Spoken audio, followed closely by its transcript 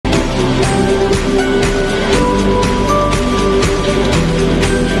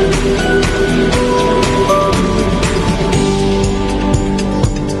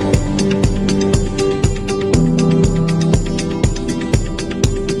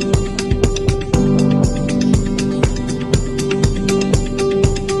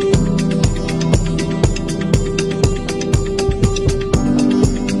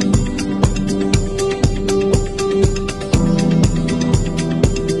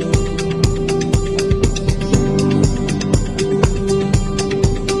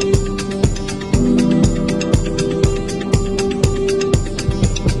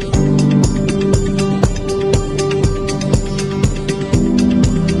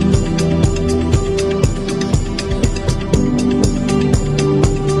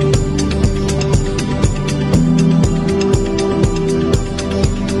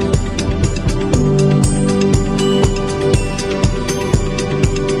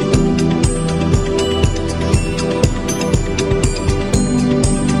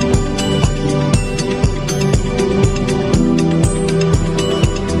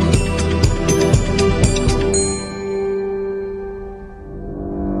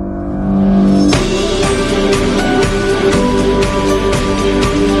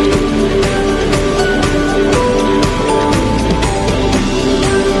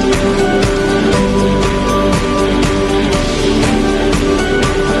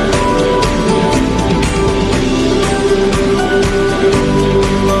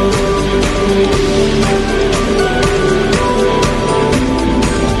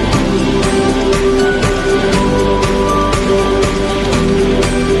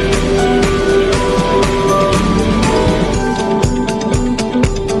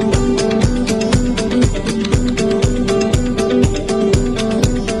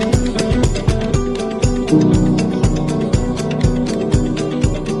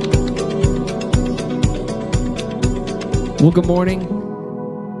Well, good morning.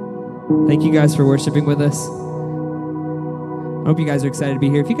 Thank you guys for worshiping with us. I hope you guys are excited to be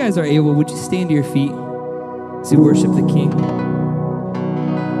here. If you guys are able, would you stand to your feet as we worship the King?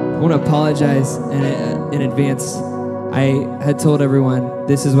 I want to apologize in advance. I had told everyone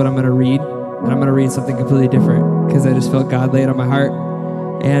this is what I'm going to read, and I'm going to read something completely different because I just felt God lay it on my heart.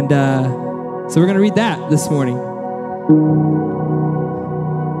 And so we're going to read that this morning.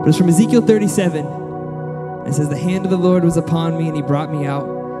 But it's from Ezekiel 37. It says, "The hand of the Lord was upon me, and he brought me out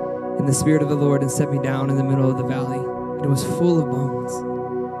in the spirit of the Lord and set me down in the middle of the valley. And it was full of bones.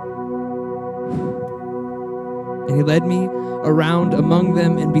 And he led me around among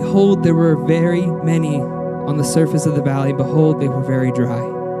them, and behold, there were very many on the surface of the valley. Behold, they were very dry.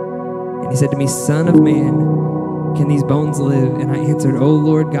 And he said to me, Son of man, can these bones live? And I answered, O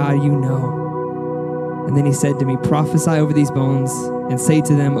Lord God, you know. And then he said to me, Prophesy over these bones, and say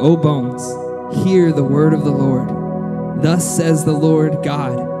to them, O bones, hear the word of the Lord. Thus says the Lord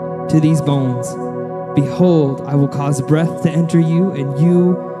God to these bones, Behold, I will cause breath to enter you, and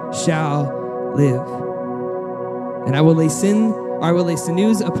you shall live. And I will lay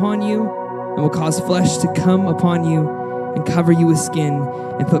sinews upon you, and will cause flesh to come upon you, and cover you with skin,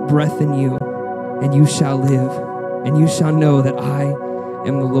 and put breath in you, and you shall live, and you shall know that I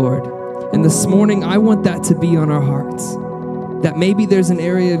am the Lord." And this morning, I want that to be on our hearts. That maybe there's an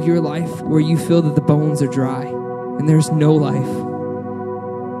area of your life where you feel that the bones are dry and there's no life.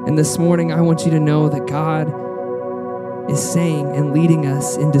 And this morning, I want you to know that God is saying and leading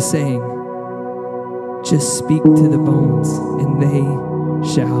us into saying, just speak to the bones and they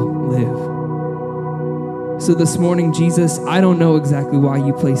shall live. So this morning, Jesus, I don't know exactly why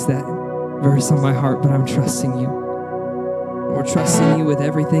you placed that verse on my heart, but I'm trusting you. We're trusting you with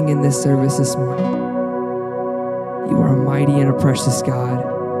everything in this service this morning. You are a mighty and a precious God.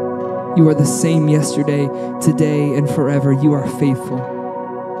 You are the same yesterday, today, and forever. You are faithful.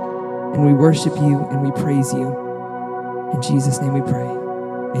 And we worship you and we praise you. In Jesus' name we pray.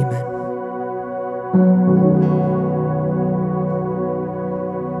 Amen.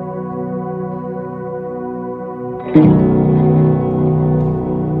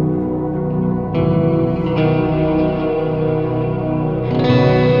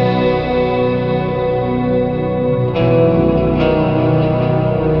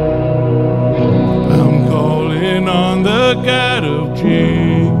 God of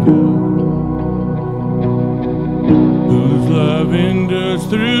Jacob, whose love endures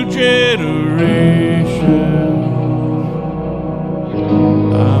through generations.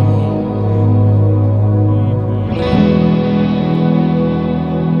 I'm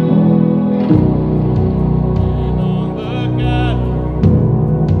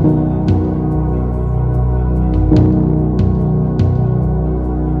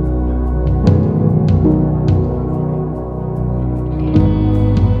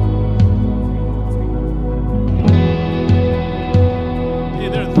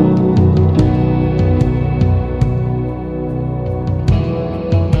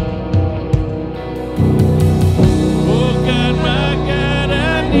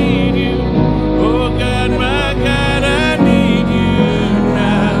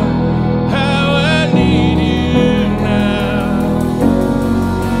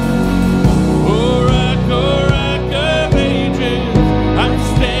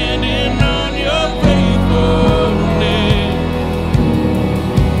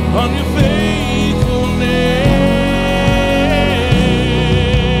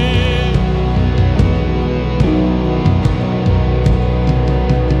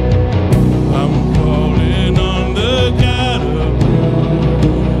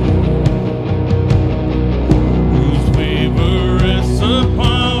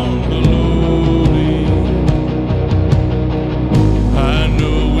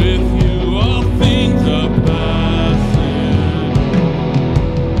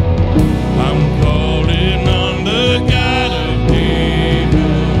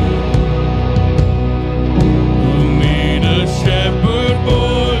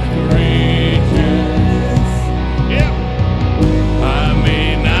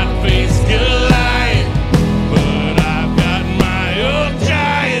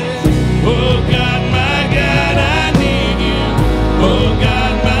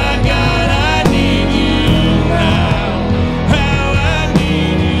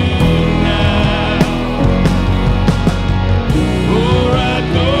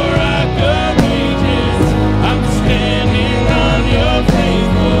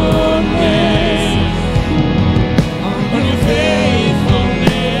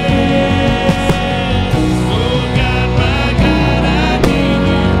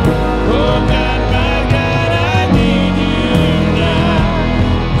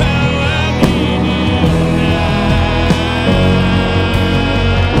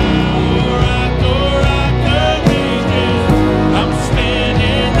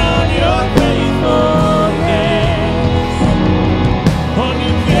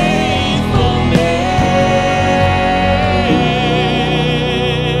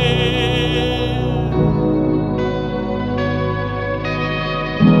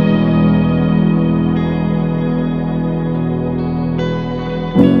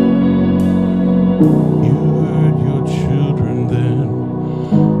You heard your children then,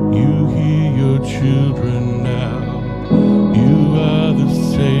 you hear your children now. You are the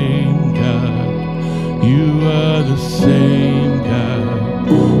same God, you are the same God.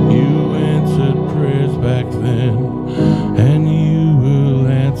 You answered prayers back then, and you will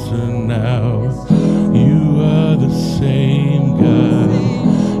answer now. You are the same God,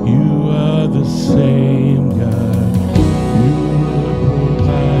 you are the same God. You were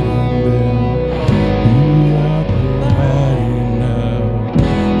providing then, you are providing now.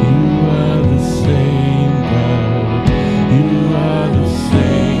 You are the same God, you are the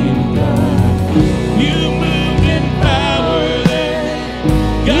same God. You moved in power then,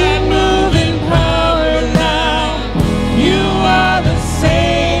 God move in power now. You are the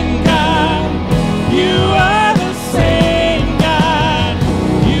same God, you are the same God.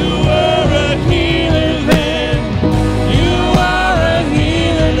 You were a healer then, you are a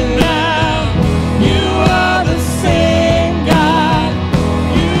healer now. You are the same God,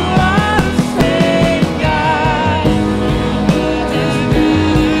 you are the same God.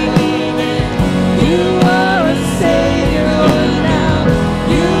 You are a Savior now,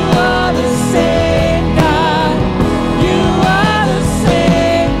 you are the same God, you are the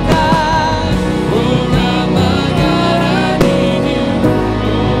same God. Oh God, my God, I need you.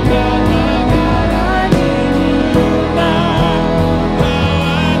 Oh God, my God, I need you now. Oh,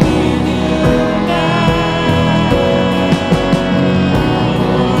 I need you now.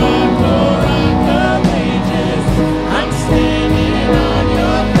 Rock of ages, I'm standing on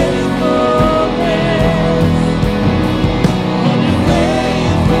your faithfulness, on your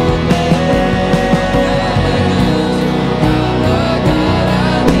faithfulness. Oh God, I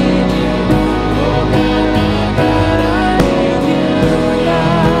need you. Oh God, my God, I need you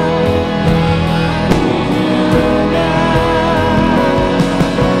now. I need you now.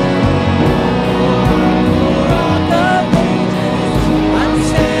 Rock of ages, I'm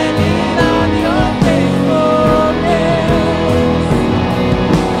standing on your faithfulness,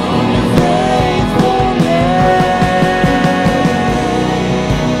 on your same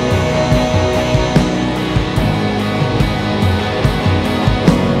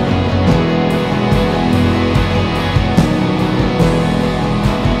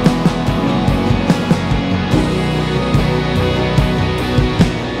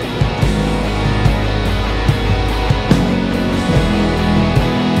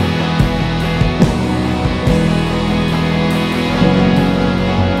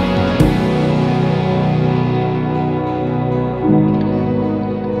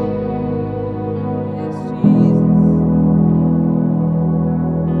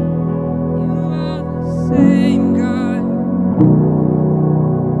God.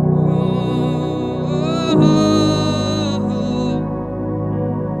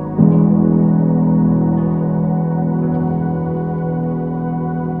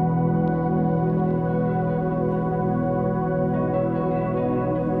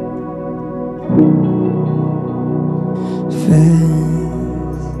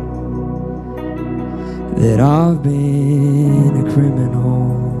 Fence that I've been a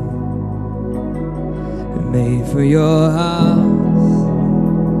criminal and made for your house,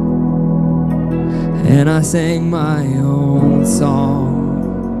 and I sang my own song.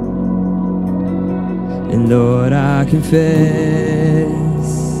 And Lord, I confess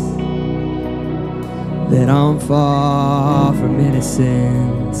that I'm far from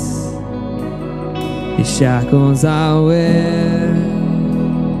innocence. These shackles I wear,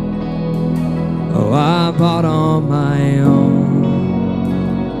 oh, I bought on my own.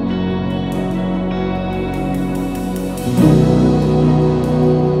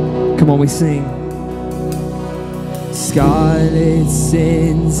 Come on, we sing. Scarlet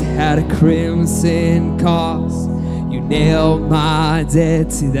sins had a crimson cost. You nailed my debt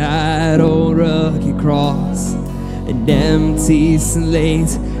to that old rugged cross. An empty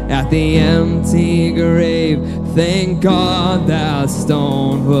slate at the empty grave. Thank God that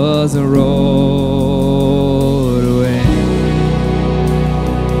stone was rolled away.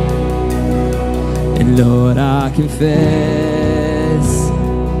 And Lord, I confess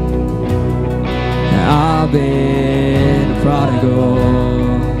I've been a prodigal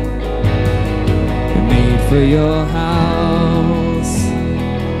and made for your house,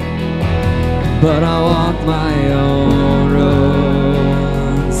 but I walk my own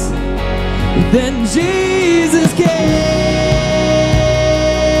roads. Then Jesus came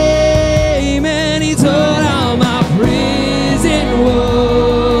and he tore out my prison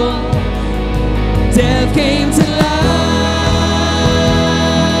wall. Death came to life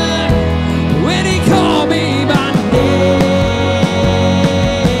when he called me by name.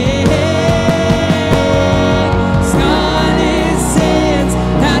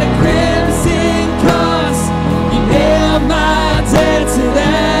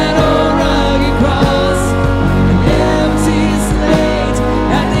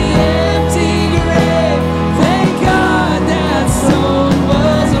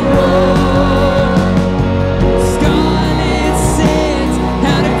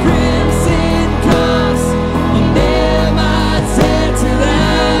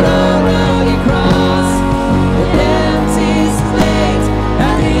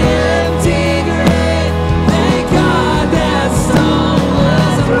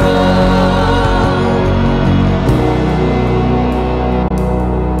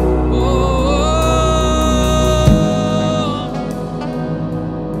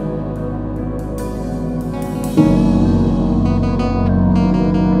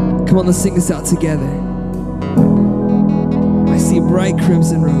 Come on, let's sing this out together. I see bright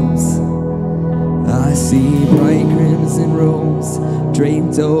crimson robes. I see bright crimson robes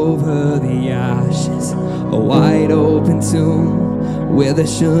draped over the ashes, a wide open tomb where there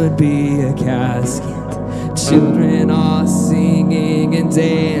should be a casket. Children are singing and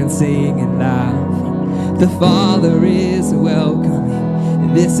dancing and laughing. The Father is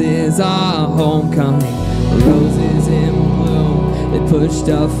welcoming. This is our homecoming. Roses in bloom, they pushed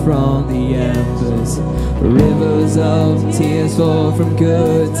up from the embers. Rivers of tears fall from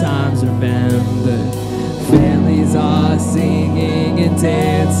good times remembered. Families are singing and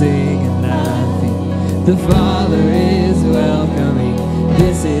dancing and laughing. The Father is welcoming.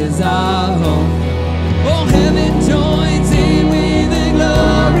 This is our home. Oh, heaven joins in with the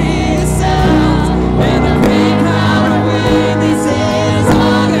glorious sound, and the great cloud of witnesses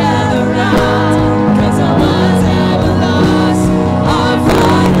all gather round. 'Cause the ones that were lost are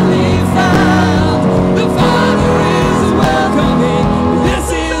finally found. The Father is welcoming. This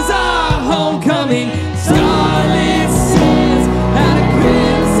is our homecoming. Scarlet sands and a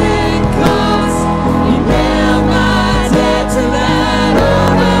crimson cross. He nailed my debt to that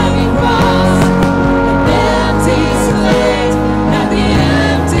old rugged cross. Empty slate at the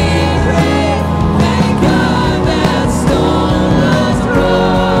empty grave. Thank God that stone was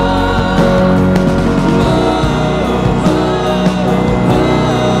rolled.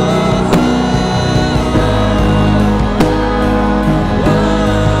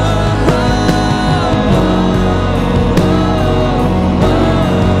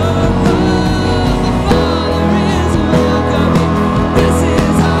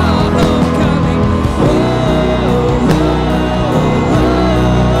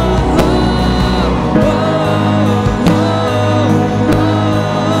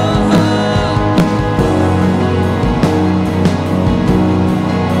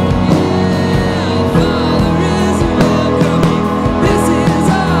 This is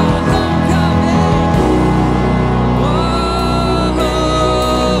our homecoming.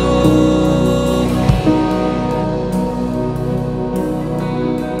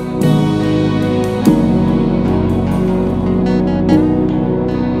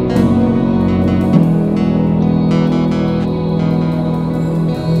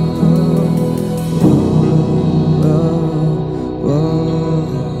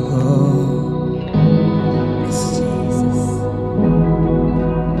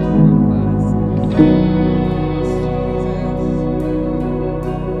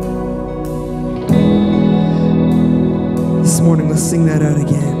 This morning, let's sing that out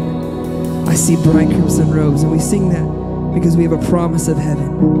again. I see bright crimson robes, and we sing that because we have a promise of heaven.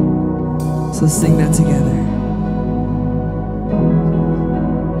 So let's sing that together.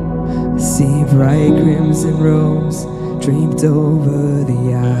 I see bright crimson robes draped over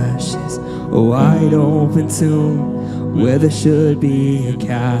the ashes, a wide open tomb where there should be a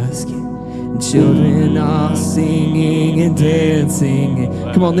casket. And children are singing and dancing.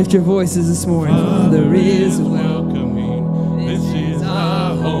 Come on, lift your voices this morning. Father is welcoming. This is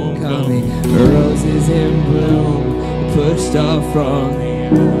our homecoming. Roses in bloom, pushed off from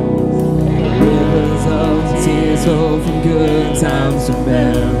the rivers of tears flow from good times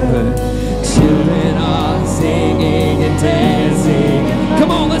remembered. Children are singing and dancing.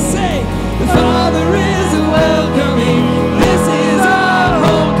 Come on, let's say, the Father is welcoming. This is our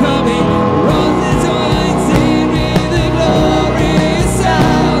homecoming. Roses joins in with the glorious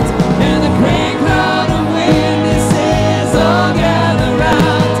sound, and the great cloud of witnesses all gather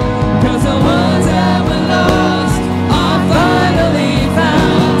round. 'Cause the ones that were lost are finally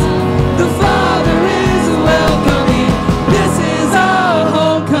found. The Father is welcoming. This is our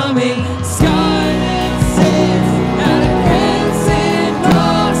homecoming. Scarlet sands and a crimson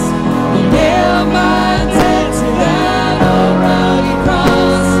cross. He nailed my debt to that old rugged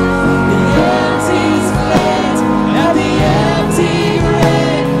cross. The empty slate and the empty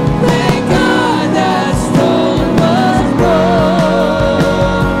grave. Thank God that stone was rolled.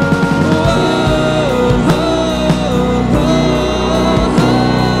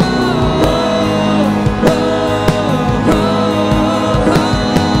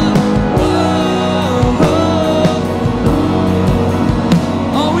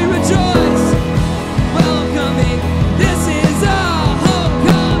 Oh, we rejoice, welcoming. This is our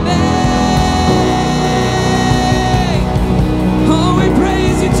homecoming. Oh, we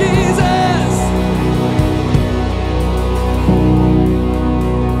praise you, Jesus.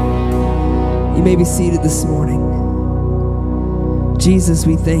 You may be seated this morning. Jesus,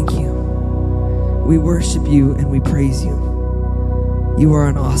 we thank you. We worship you and we praise you. You are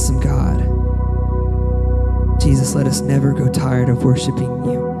an awesome God. Jesus, let us never go tired of worshiping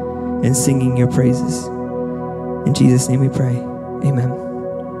you. and singing your praises. In Jesus' name we pray. Amen.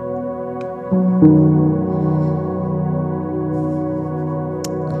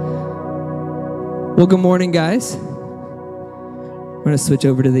 Well, good morning, guys. We're going to switch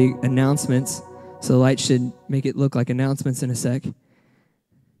over to the announcements. So the light should make it look like announcements in a sec.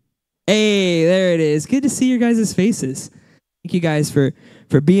 Hey, there it is. Good to see your guys' faces. Thank you guys for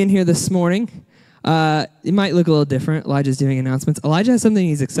being here this morning. It might look a little different. Elijah's doing announcements. Elijah has something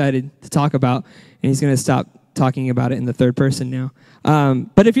he's excited to talk about, and he's going to stop talking about it in the third person now.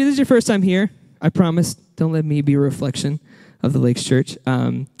 But if this is your first time here, I promise, don't let me be a reflection of the Lakes Church.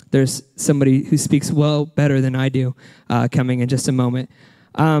 There's somebody who speaks well better than I do coming in just a moment.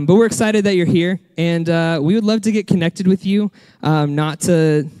 But we're excited that you're here, and we would love to get connected with you, not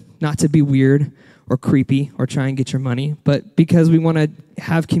to be weird or creepy or try and get your money, but because we want to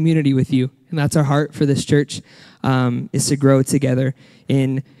have community with you. And that's our heart for this church, is to grow together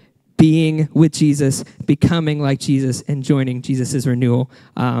in being with Jesus, becoming like Jesus, and joining Jesus' renewal.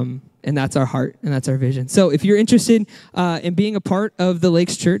 And that's our heart, and that's our vision. So if you're interested in being a part of the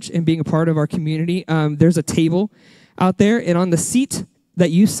Lakes Church and being a part of our community, there's a table out there, and on the seat that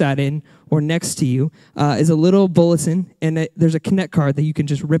you sat in or next to you is a little bulletin, and there's a Connect card that you can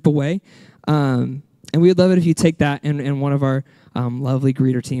just rip away. And we would love it if you take that, and one of our lovely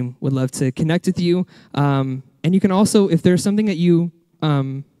greeter team would love to connect with you. And you can also, if there's something that you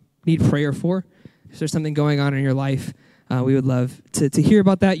need prayer for, if there's something going on in your life, we would love to hear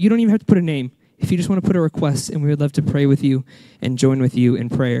about that. You don't even have to put a name. If you just want to put a request, and we would love to pray with you and join with you in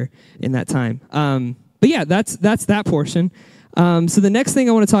prayer in that time. But yeah, that's that portion. So the next thing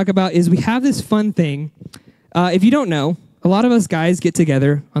I want to talk about is we have this fun thing. If you don't know, a lot of us guys get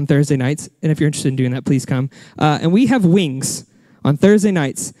together on Thursday nights, and if you're interested in doing that, please come. And we have wings on Thursday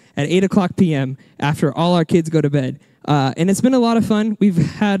nights at 8 o'clock p.m. after all our kids go to bed. And it's been a lot of fun. We've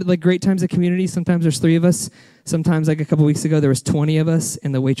had like great times at community. Sometimes there's 3 of us. Sometimes, like a couple weeks ago, there was 20 of us,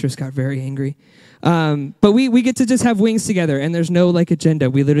 and the waitress got very angry. But we get to just have wings together, and there's no like agenda.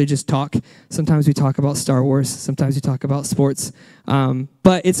 We literally just talk. Sometimes we talk about Star Wars. Sometimes we talk about sports.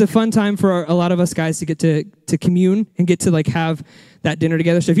 But it's a fun time for a lot of us guys to get to commune and get to like have that dinner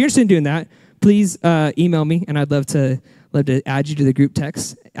together. So if you're interested in doing that, please email me, and I'd love to add you to the group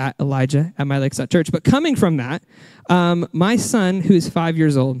text at Elijah@mylakes.church. But coming from that, my son, who is 5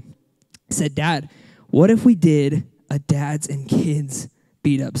 years old, said, "Dad, what if we did a dads and kids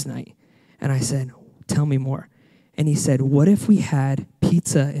beat-ups night?" And I said, "Tell me more." And he said, "What if we had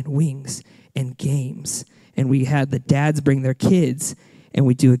pizza and wings and games, and we had the dads bring their kids, and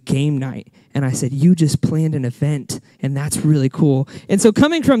we do a game night?" And I said, "You just planned an event, and that's really cool." And so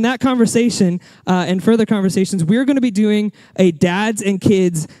coming from that conversation and further conversations, we're going to be doing a dads and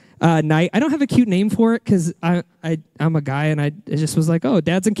kids night. I don't have a cute name for it because I'm a guy, and I just was like, oh,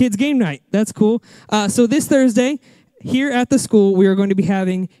 dads and kids game night. That's cool. So this Thursday, here at the school, we are going to be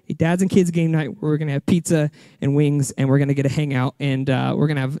having a dads and kids game night where we're going to have pizza and wings, and we're going to get a hangout, and we're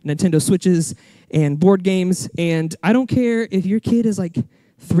going to have Nintendo Switches and board games. And I don't care if your kid is like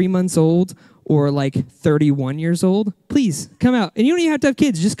 3 months old or like 31 years old, please come out. And you don't even have to have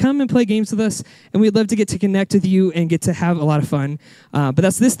kids. Just come and play games with us, and we'd love to get to connect with you and get to have a lot of fun. But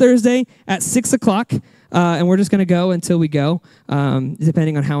that's this Thursday at 6 o'clock, and we're just going to go until we go.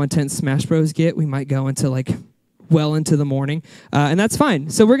 Depending on how intense Smash Bros. Get, we might go until like well into the morning, and that's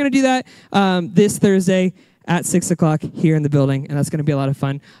fine. So we're going to do that this Thursday at 6 o'clock here in the building, and that's going to be a lot of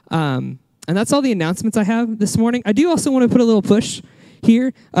fun. And that's all the announcements I have this morning. I do also want to put a little push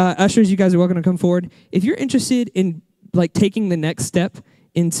here. Ushers, you guys are welcome to come forward. If you're interested in like taking the next step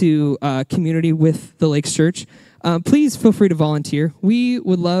into community with the Lakes Church, please feel free to volunteer. We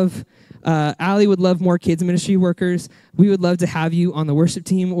would love, Allie would love more kids ministry workers. We would love to have you on the worship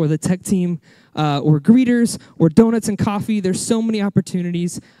team or the tech team or greeters or donuts and coffee. There's so many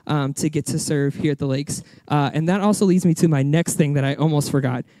opportunities to get to serve here at the Lakes. And that also leads me to my next thing that I almost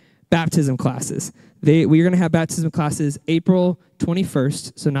forgot, baptism classes. We are going to have baptism classes April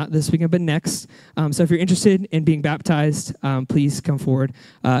 21st, so not this weekend, but next. So if you're interested in being baptized, please come forward.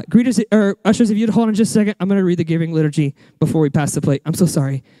 Greeters or ushers, if you'd hold on just a second, I'm going to read the giving liturgy before we pass the plate. I'm so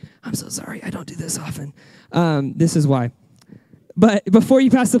sorry. I don't do this often. This is why. But before you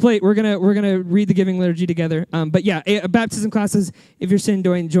pass the plate, we're gonna read the giving liturgy together. But yeah, baptism classes. If you're interested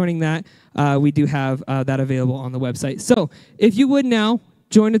in joining that, we do have that available on the website. So if you would now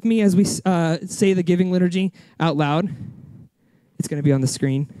join with me as we say the giving liturgy out loud. It's going to be on the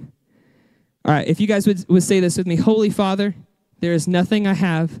screen. All right, if you guys would say this with me. Holy Father, there is nothing I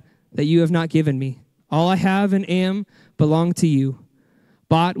have that you have not given me. All I have and am belong to you,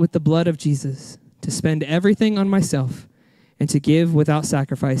 bought with the blood of Jesus, to spend everything on myself and to give without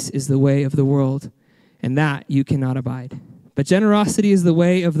sacrifice is the way of the world, and that you cannot abide. But generosity is the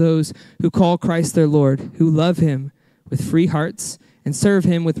way of those who call Christ their Lord, who love him with free hearts and serve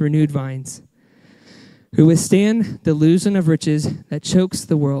him with renewed minds, who withstand the illusion of riches that chokes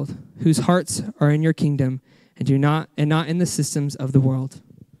the world, whose hearts are in your kingdom and not in the systems of the world.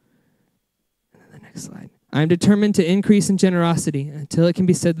 The next slide. I am determined to increase in generosity until it can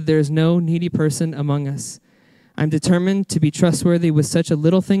be said that there is no needy person among us. I am determined to be trustworthy with such a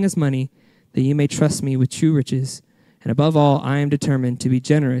little thing as money, that you may trust me with true riches. And above all, I am determined to be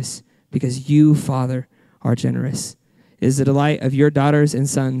generous, because you, Father, are generous. It is the delight of your daughters and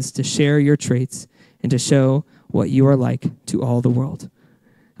sons to share your traits and to show what you are like to all the world.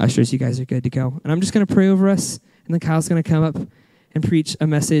 Ushers, you guys are good to go. And I'm just going to pray over us, and then Kyle's going to come up and preach a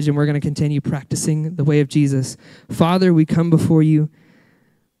message, and we're going to continue practicing the way of Jesus. Father, we come before you.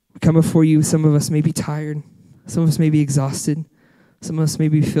 We come before you. Some of us may be tired. Some of us may be exhausted. Some of us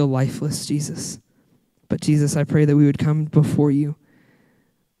maybe feel lifeless, Jesus. But Jesus, I pray that we would come before you,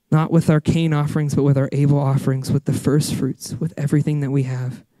 not with our Cain offerings, but with our Abel offerings, with the first fruits, with everything that we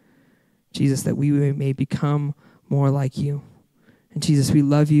have. Jesus, that we may become more like you. And Jesus, we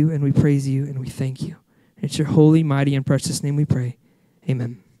love you and we praise you and we thank you. It's your holy, mighty, and precious name we pray.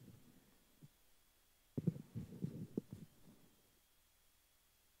 Amen.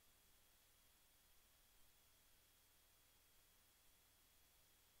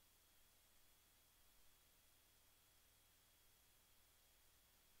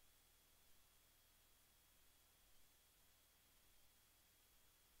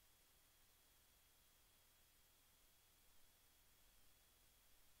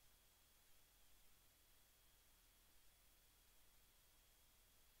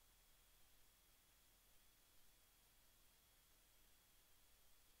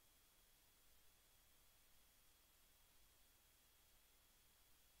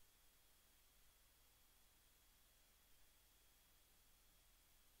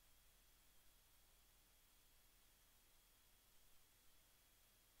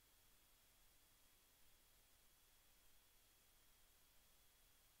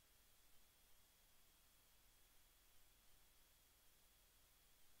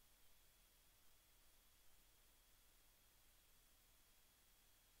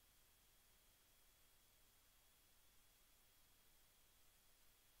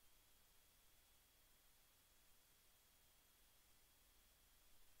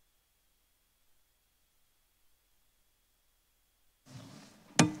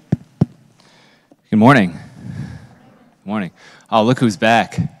 Good morning. Good morning. Oh, look who's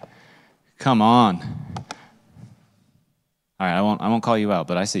back. Come on. All right, I won't call you out,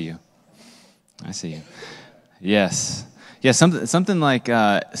 but I see you. I see you. Yes. Yeah, something like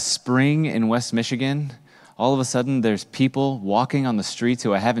spring in West Michigan. All of a sudden, there's people walking on the streets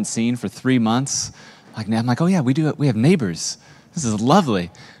who I haven't seen for 3 months. I'm like, oh yeah, we have neighbors. This is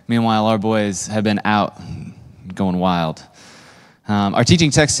lovely. Meanwhile, our boys have been out going wild. Our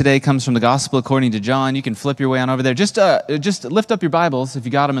teaching text today comes from the Gospel according to John. You can flip your way on over there. Just lift up your Bibles if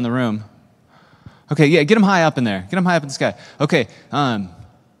you got them in the room. Okay, yeah, get them high up in there. Get them high up in the sky. Okay,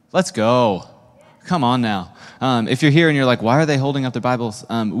 let's go. Come on now. If you're here and you're like, why are they holding up their Bibles?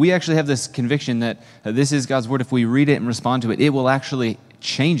 We actually have this conviction that this is God's Word. If we read it and respond to it, it will actually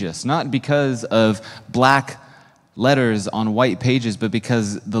change us. Not because of black letters on white pages, but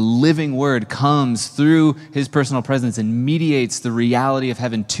because the living Word comes through His personal presence and mediates the reality of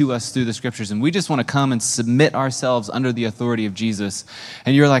heaven to us through the Scriptures. And we just want to come and submit ourselves under the authority of Jesus.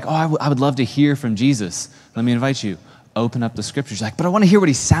 And you're like, oh, I would love to hear from Jesus. Let me invite you. Open up the Scriptures. You're like, but I want to hear what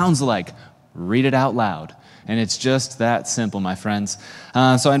He sounds like. Read it out loud. And it's just that simple, my friends.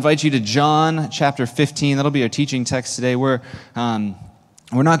 So I invite you to John chapter 15. That'll be our teaching text today.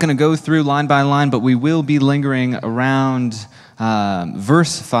 We're not going to go through line by line, but we will be lingering around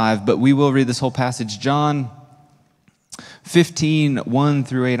verse 5, but we will read this whole passage. John 15, 1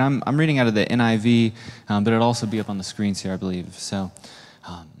 through 8. I'm reading out of the NIV, but it'll also be up on the screens here, I believe. So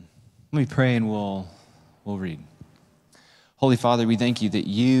let me pray and we'll read. Holy Father, we thank you that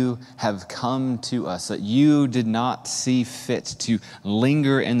you have come to us, that you did not see fit to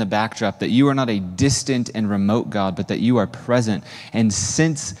linger in the backdrop, that you are not a distant and remote God, but that you are present. And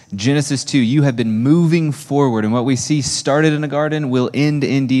since Genesis 2, you have been moving forward, and what we see started in a garden will end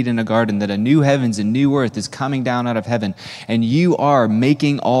indeed in a garden, that a new heavens and new earth is coming down out of heaven, and you are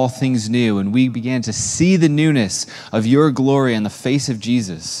making all things new. And we began to see the newness of your glory on the face of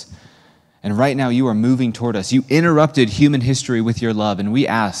Jesus. And right now you are moving toward us. You interrupted human history with your love, and we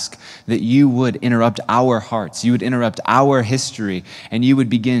ask that you would interrupt our hearts, you would interrupt our history, and you would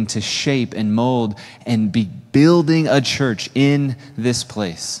begin to shape and mold and be building a church in this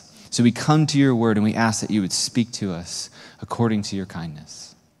place. So we come to your word and we ask that you would speak to us according to your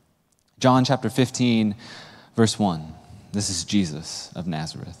kindness. John chapter 15, verse 1. This is Jesus of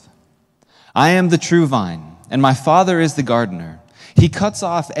Nazareth. I am the true vine, and my Father is the gardener. He cuts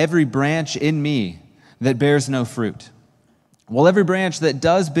off every branch in me that bears no fruit, while every branch that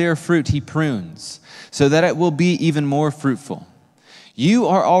does bear fruit he prunes, so that it will be even more fruitful. You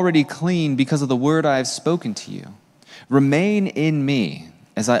are already clean because of the word I have spoken to you. Remain in me,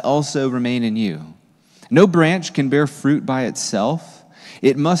 as I also remain in you. No branch can bear fruit by itself.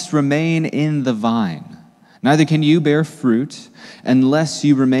 It must remain in the vine. Neither can you bear fruit unless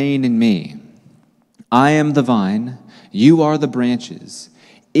you remain in me. I am the vine, you are the branches.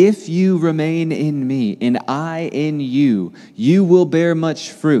 If you remain in me and I in you, you will bear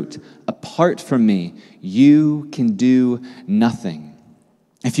much fruit. Apart from me, you can do nothing.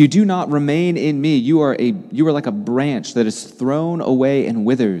 If you do not remain in me, you are like a branch that is thrown away and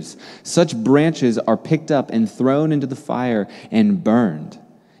withers. Such branches are picked up and thrown into the fire and burned.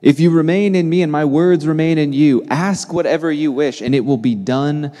 If you remain in me and my words remain in you, ask whatever you wish and it will be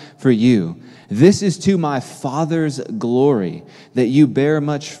done for you. This is to my Father's glory, that you bear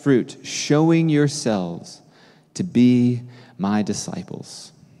much fruit, showing yourselves to be my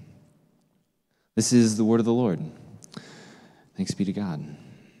disciples. This is the word of the Lord. Thanks be to God.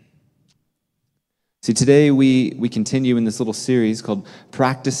 See, today we continue in this little series called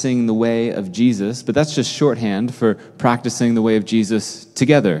Practicing the Way of Jesus, but that's just shorthand for practicing the way of Jesus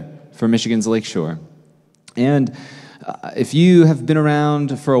together for Michigan's Lakeshore. And if you have been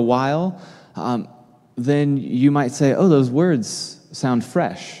around for a while, then you might say, oh, those words sound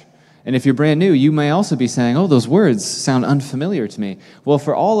fresh. And if you're brand new, you may also be saying, oh, those words sound unfamiliar to me. Well,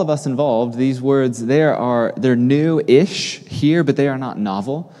 for all of us involved, these words, they're new-ish here, but they are not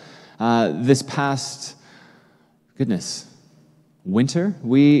novel. This past, winter,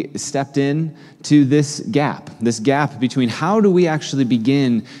 we stepped in to this gap between how do we actually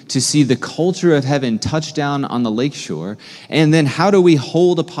begin to see the culture of heaven touch down on the lakeshore, and then how do we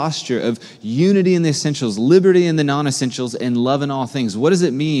hold a posture of unity in the essentials, liberty in the non-essentials, and love in all things? What does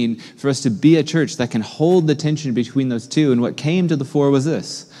it mean for us to be a church that can hold the tension between those two? And what came to the fore was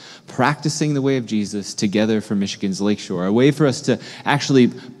this: practicing the way of Jesus together for Michigan's Lakeshore, a way for us to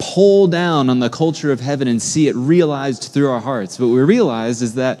actually pull down on the culture of heaven and see it realized through our hearts. What we realized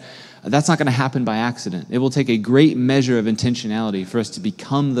is that that's not going to happen by accident. It will take a great measure of intentionality for us to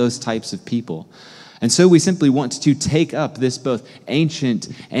become those types of people. And so we simply want to take up this both ancient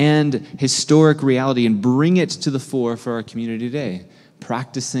and historic reality and bring it to the fore for our community today.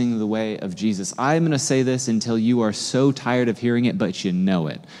 Practicing the way of Jesus. I'm going to say this until you are so tired of hearing it, but you know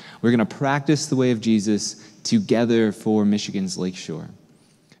it. We're going to practice the way of Jesus together for Michigan's Lakeshore.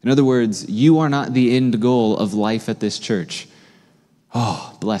 In other words, you are not the end goal of life at this church.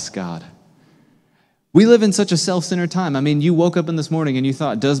 Oh, bless God. We live in such a self-centered time. I mean, you woke up in this morning and you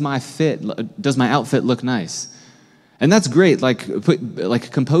thought, does my outfit look nice? And that's great.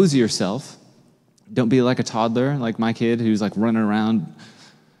 Compose yourself. Don't be like a toddler, like my kid who's running around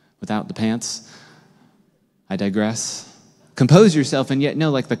without the pants. I digress. Compose yourself, and yet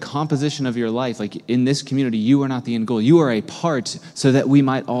know, the composition of your life, in this community, you are not the end goal. You are a part so that we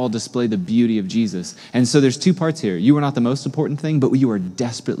might all display the beauty of Jesus. And so there's two parts here. You are not the most important thing, but you are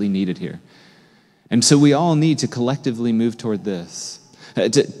desperately needed here. And so we all need to collectively move toward this.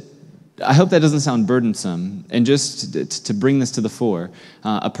 I hope that doesn't sound burdensome. And just to bring this to the fore,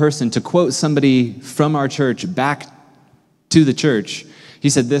 to quote somebody from our church back to the church, he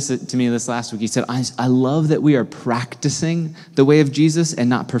said this to me this last week. He said, I love that we are practicing the way of Jesus and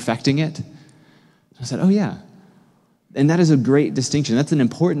not perfecting it. I said, oh yeah. And that is a great distinction. That's an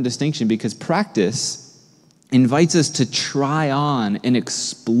important distinction because practice invites us to try on and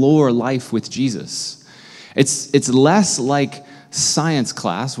explore life with Jesus. It's less like science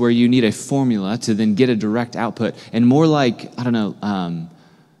class where you need a formula to then get a direct output, and more like,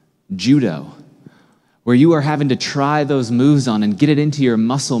 judo, where you are having to try those moves on and get it into your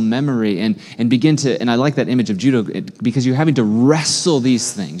muscle memory and begin to, and I like that image of judo because you're having to wrestle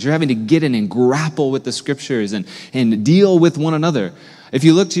these things. You're having to get in and grapple with the scriptures and deal with one another. If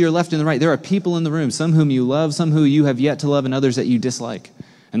you look to your left and the right, there are people in the room, some whom you love, some who you have yet to love, and others that you dislike.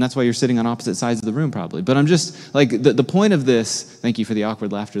 And that's why you're sitting on opposite sides of the room probably. But I'm just, the point of this, thank you for the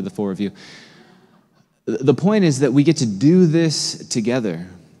awkward laughter, the four of you. The point is that we get to do this together.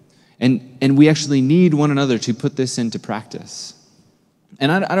 And we actually need one another to put this into practice.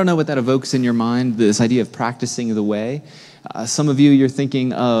 And I don't know what that evokes in your mind, this idea of practicing the way. Some of you, you're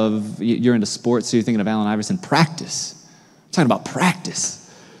thinking of, you're into sports, so you're thinking of Allen Iverson, practice. I'm talking about practice.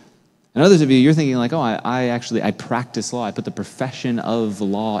 And others of you, you're thinking like, oh, I practice law. I put the profession of the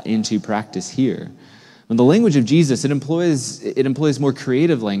law into practice here. When the language of Jesus, it employs more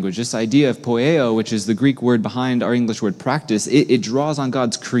creative language. This idea of poieo, which is the Greek word behind our English word practice, it draws on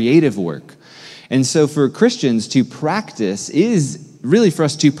God's creative work. And so for Christians, to practice is really for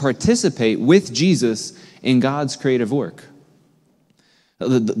us to participate with Jesus in God's creative work.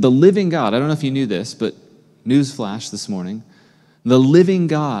 The living God, I don't know if you knew this, but newsflash this morning, the living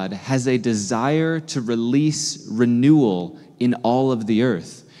God has a desire to release renewal in all of the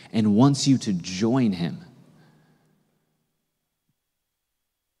earth and wants you to join him.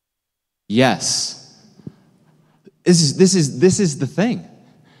 Yes. This is the thing.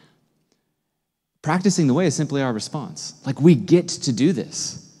 Practicing the way is simply our response. Like, we get to do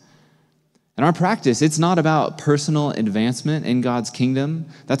this. And our practice, it's not about personal advancement in God's kingdom.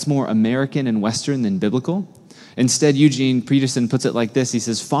 That's more American and Western than biblical. Instead, Eugene Peterson puts it like this. He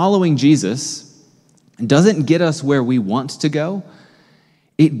says, following Jesus doesn't get us where we want to go.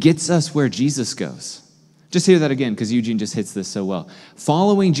 It gets us where Jesus goes. Just hear that again, because Eugene just hits this so well.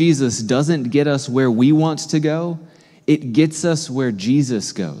 Following Jesus doesn't get us where we want to go. It gets us where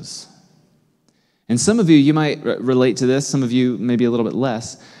Jesus goes. And some of you, you might relate to this. Some of you, maybe a little bit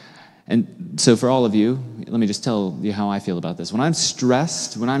less. And so for all of you, let me just tell you how I feel about this. When I'm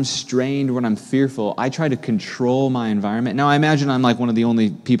stressed, when I'm strained, when I'm fearful, I try to control my environment. Now, I imagine I'm like one of the only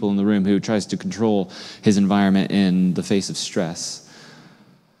people in the room who tries to control his environment in the face of stress.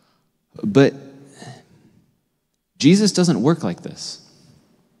 But Jesus doesn't work like this.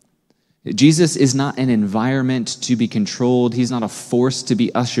 Jesus is not an environment to be controlled. He's not a force to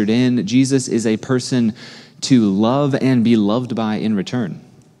be ushered in. Jesus is a person to love and be loved by in return.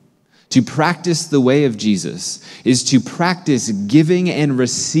 To practice the way of Jesus is to practice giving and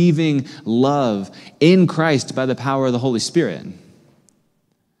receiving love in Christ by the power of the Holy Spirit.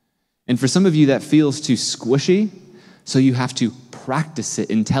 And for some of you, that feels too squishy, so you have to practice it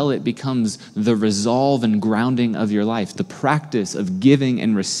until it becomes the resolve and grounding of your life, the practice of giving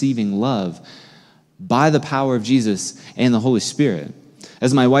and receiving love by the power of Jesus and the Holy Spirit.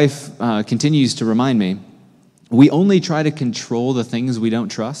 As my wife continues to remind me, we only try to control the things we don't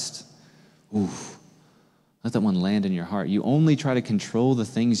trust. Oof, let that one land in your heart. You only try to control the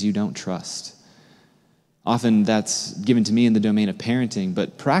things you don't trust. Often that's given to me in the domain of parenting,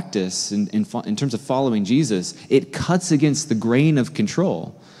 but practice in terms of following Jesus, it cuts against the grain of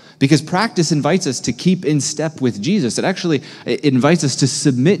control. Because practice invites us to keep in step with Jesus. It invites us to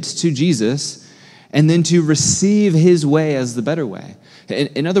submit to Jesus and then to receive his way as the better way.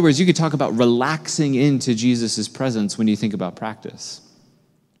 In other words, you could talk about relaxing into Jesus' presence when you think about practice.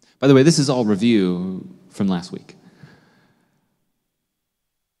 By the way, this is all review from last week.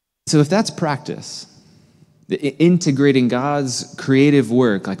 So if that's practice, integrating God's creative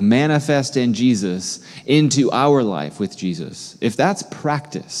work, like manifest in Jesus, into our life with Jesus, if that's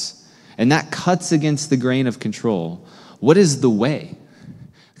practice, and that cuts against the grain of control, what is the way?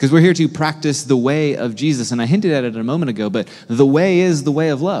 Because we're here to practice the way of Jesus, and I hinted at it a moment ago, but the way is the way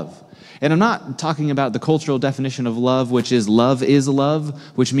of love. And I'm not talking about the cultural definition of love, which is love,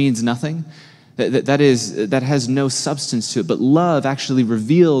 which means nothing. That has no substance to it. But love actually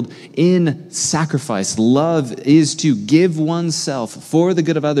revealed in sacrifice. Love is to give oneself for the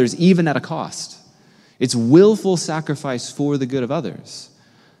good of others, even at a cost. It's willful sacrifice for the good of others.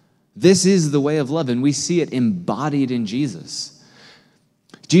 This is the way of love, and we see it embodied in Jesus.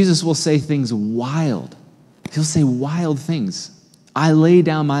 Jesus will say things wild. He'll say wild things. I lay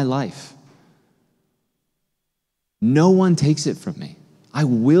down my life. No one takes it from me. I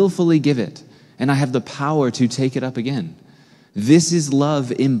willfully give it, and I have the power to take it up again. This is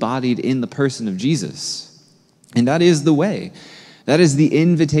love embodied in the person of Jesus. And that is the way. That is the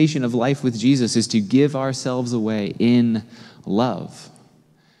invitation of life with Jesus, is to give ourselves away in love.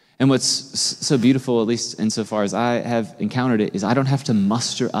 And what's so beautiful, at least insofar as I have encountered it, is I don't have to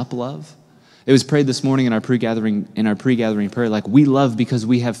muster up love. It was prayed this morning in our pre-gathering prayer, like, we love because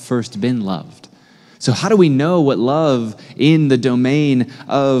we have first been loved. So how do we know what love in the domain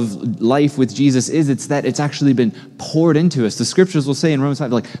of life with Jesus is? It's that it's actually been poured into us. The scriptures will say in Romans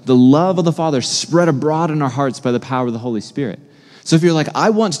 5, like, the love of the Father spread abroad in our hearts by the power of the Holy Spirit. So if you're like,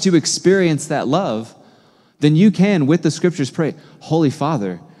 I want to experience that love, then you can, with the scriptures, pray, Holy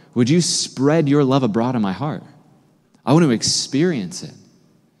Father, would you spread your love abroad in my heart? I want to experience it.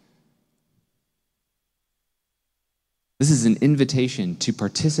 This is an invitation to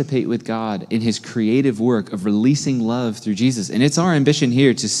participate with God in his creative work of releasing love through Jesus. And it's our ambition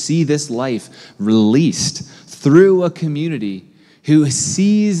here to see this life released through a community who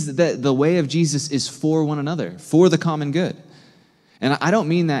sees that the way of Jesus is for one another, for the common good. And I don't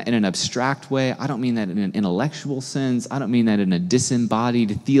mean that in an abstract way. I don't mean that in an intellectual sense. I don't mean that in a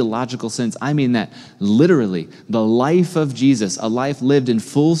disembodied theological sense. I mean that literally the life of Jesus, a life lived in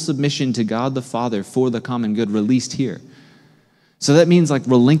full submission to God the Father for the common good, released here. So that means like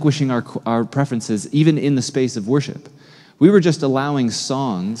relinquishing our preferences, even in the space of worship. We were just allowing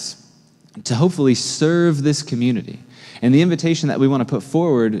songs to hopefully serve this community. And the invitation that we want to put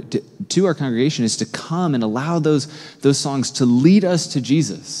forward to our congregation is to come and allow those songs to lead us to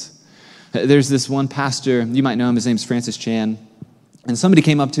Jesus. There's this one pastor, you might know him, his name's Francis Chan, and somebody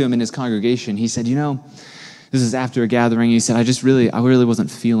came up to him in his congregation. He said, this is after a gathering, he said, I really wasn't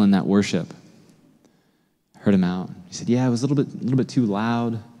feeling that worship. Heard him out. He said, yeah, it was a little bit too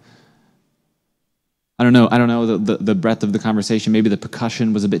loud. I don't know the breadth of the conversation. Maybe the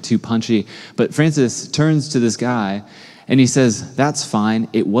percussion was a bit too punchy. But Francis turns to this guy and he says, that's fine.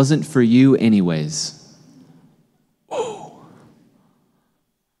 It wasn't for you anyways.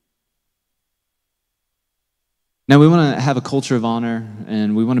 Now, we want to have a culture of honor,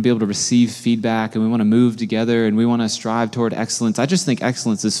 and we want to be able to receive feedback, and we want to move together, and we want to strive toward excellence. I just think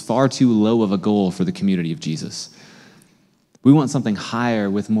excellence is far too low of a goal for the community of Jesus. We want something higher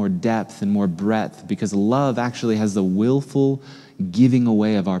with more depth and more breadth, because love actually has the willful giving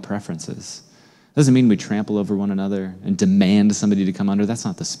away of our preferences. Doesn't mean we trample over one another and demand somebody to come under. That's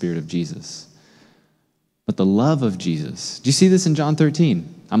not the spirit of Jesus. But the love of Jesus. Do you see this in John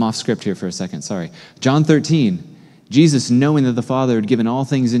 13? I'm off script here for a second, sorry. John 13, Jesus, knowing that the Father had given all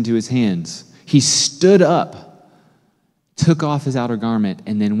things into his hands, he stood up, took off his outer garment,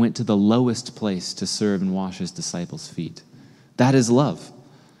 and then went to the lowest place to serve and wash his disciples' feet. That is love.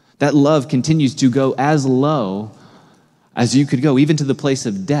 That love continues to go as low as you could go, even to the place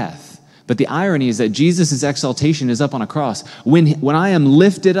of death. But the irony is that Jesus' exaltation is up on a cross. When I am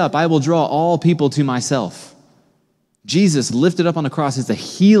lifted up, I will draw all people to myself. Jesus lifted up on the cross is the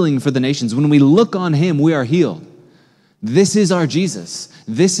healing for the nations. When we look on him, we are healed. This is our Jesus.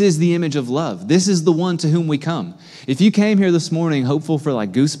 This is the image of love. This is the one to whom we come. If you came here this morning hopeful for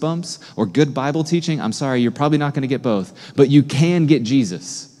like goosebumps or good Bible teaching, I'm sorry, you're probably not going to get both. But you can get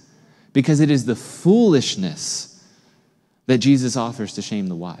Jesus, because it is the foolishness that Jesus offers to shame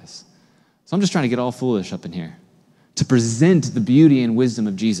the wise. So I'm just trying to get all foolish up in here to present the beauty and wisdom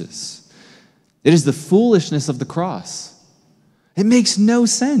of Jesus. It is the foolishness of the cross. It makes no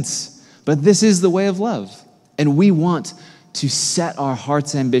sense, but this is the way of love. And we want to set our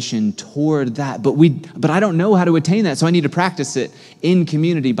heart's ambition toward that. But I don't know how to attain that, so I need to practice it in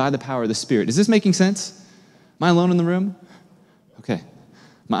community by the power of the Spirit. Is this making sense? Am I alone in the room? Okay.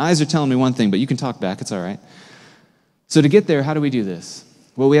 My eyes are telling me one thing, but you can talk back. It's all right. So to get there, how do we do this?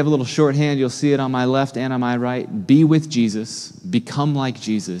 Well, we have a little shorthand. You'll see it on my left and on my right. Be with Jesus, become like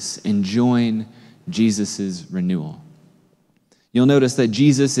Jesus, and join Jesus' renewal. You'll notice that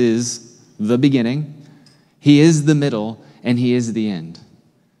Jesus is the beginning, he is the middle, and he is the end.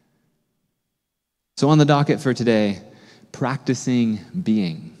 So on the docket for today, practicing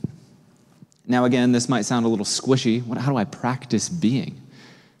being. Now again, this might sound a little squishy. How do I practice being?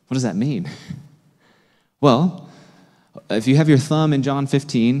 What does that mean? Well, if you have your thumb in John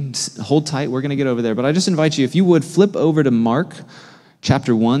 15, hold tight, we're going to get over there. But I just invite you, if you would, flip over to Mark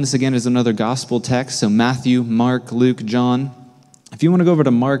chapter 1. This again is another gospel text. So Matthew, Mark, Luke, John. If you want to go over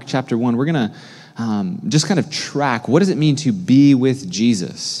to Mark chapter 1, we're going to just kind of track, what does it mean to be with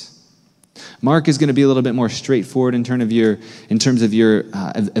Jesus? Mark is going to be a little bit more straightforward in terms of your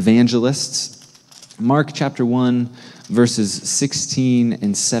evangelists. Mark chapter 1, verses 16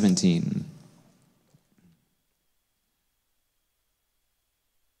 and 17.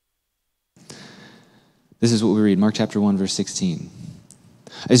 This is what we read, Mark chapter 1, verse 16.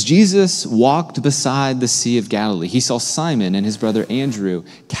 As Jesus walked beside the Sea of Galilee, he saw Simon and his brother Andrew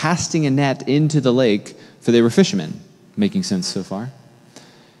casting a net into the lake, for they were fishermen. Making sense so far?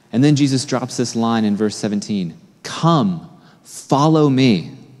 And then Jesus drops this line in verse 17. Come, follow me,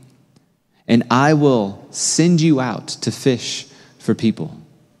 and I will send you out to fish for people.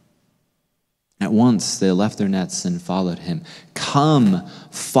 At once they left their nets and followed him. Come,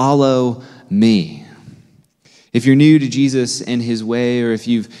 follow me. If you're new to Jesus and his way, or if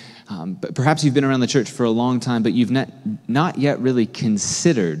perhaps you've been around the church for a long time, but you've not yet really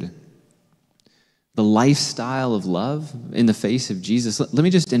considered the lifestyle of love in the face of Jesus, let me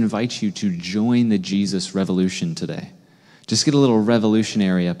just invite you to join the Jesus revolution today. Just get a little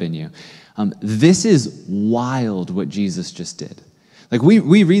revolutionary up in you. This is wild what Jesus just did. Like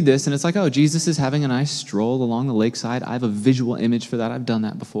we read this and it's like, oh, Jesus is having a nice stroll along the lakeside. I have a visual image for that. I've done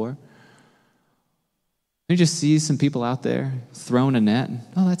that before. You just see some people out there throwing a net.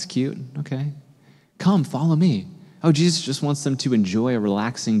 Oh, that's cute. Okay. Come, follow me. Oh, Jesus just wants them to enjoy a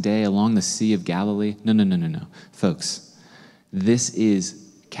relaxing day along the Sea of Galilee. No. Folks, this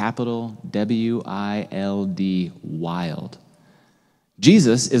is capital W-I-L-D, wild.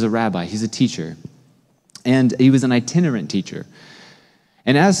 Jesus is a rabbi. He's a teacher. And he was an itinerant teacher.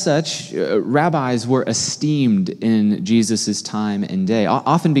 And as such, rabbis were esteemed in Jesus' time and day,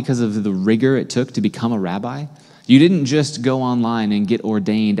 often because of the rigor it took to become a rabbi. You didn't just go online and get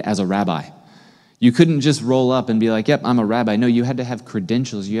ordained as a rabbi. You couldn't just roll up and be like, yep, I'm a rabbi. No, you had to have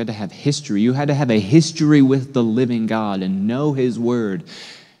credentials. You had to have history. You had to have a history with the living God and know his word.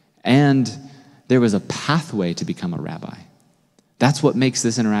 And there was a pathway to become a rabbi. That's what makes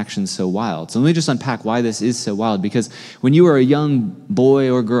this interaction so wild. So let me just unpack why this is so wild. Because when you were a young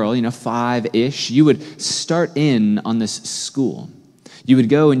boy or girl, 5-ish, you would start in on this school. You would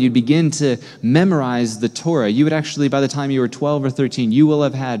go and you'd begin to memorize the Torah. You would actually, by the time you were 12 or 13, you will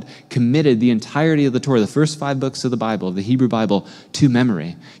have had committed the entirety of the Torah, the first 5 books of the Bible, the Hebrew Bible, to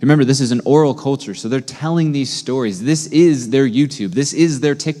memory. Remember, this is an oral culture, so they're telling these stories. This is their YouTube. This is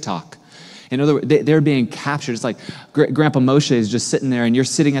their TikTok. In other words, they're being captured. It's like Grandpa Moshe is just sitting there, and you're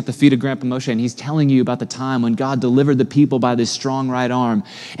sitting at the feet of Grandpa Moshe, and he's telling you about the time when God delivered the people by this strong right arm,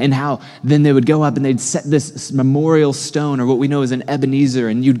 and how then they would go up and they'd set this memorial stone, or what we know as an Ebenezer,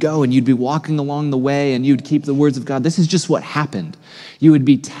 and you'd go and you'd be walking along the way, and you'd keep the words of God. This is just what happened. You would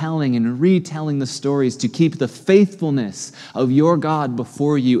be telling and retelling the stories to keep the faithfulness of your God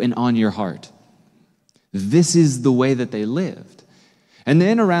before you and on your heart. This is the way that they lived. And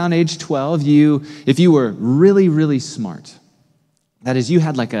then around age 12, if you were really, really smart, that is, you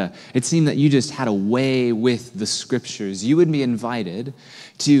had it seemed that you just had a way with the scriptures, you would be invited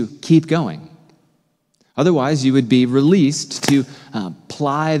to keep going. Otherwise, you would be released to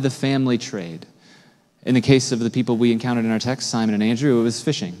ply the family trade. In the case of the people we encountered in our text, Simon and Andrew, it was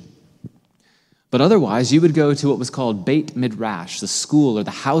fishing. But otherwise, you would go to what was called Beit Midrash, the school or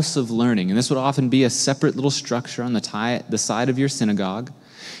the house of learning. And this would often be a separate little structure on the side of your synagogue.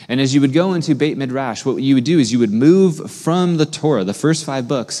 And as you would go into Beit Midrash, what you would do is you would move from the Torah, the first 5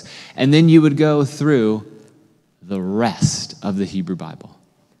 books, and then you would go through the rest of the Hebrew Bible.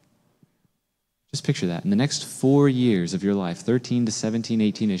 Just picture that. In the next 4 years of your life, 13 to 17,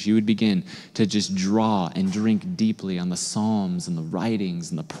 18-ish, you would begin to just draw and drink deeply on the Psalms and the writings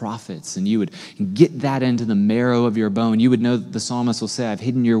and the prophets, and you would get that into the marrow of your bone. You would know that the psalmist will say, I've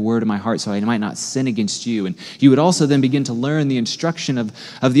hidden your word in my heart so I might not sin against you. And you would also then begin to learn the instruction of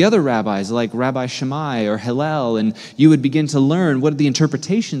the other rabbis, like Rabbi Shammai or Hillel, and you would begin to learn what the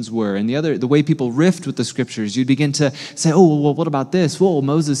interpretations were and the way people riffed with the scriptures. You'd begin to say, oh, well, what about this? Well,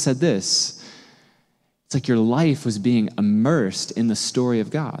 Moses said this. It's like your life was being immersed in the story of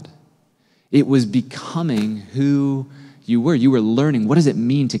God. It was becoming who you were. You were learning, what does it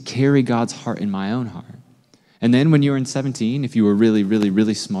mean to carry God's heart in my own heart? And then when you were in 17, if you were really, really,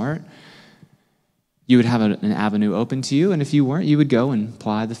 really smart, you would have an avenue open to you. And if you weren't, you would go and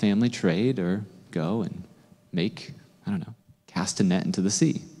ply the family trade or go and cast a net into the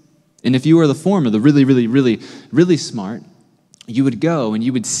sea. And if you were the former, the really, really, really, really smart, you would go and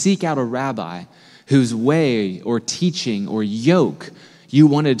you would seek out a rabbi whose way or teaching or yoke you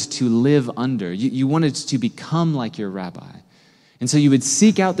wanted to live under. You wanted to become like your rabbi. And so you would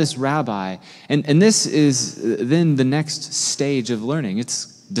seek out this rabbi, and this is then the next stage of learning. It's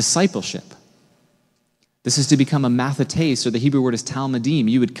discipleship. This is to become a mathetes, or the Hebrew word is talmidim.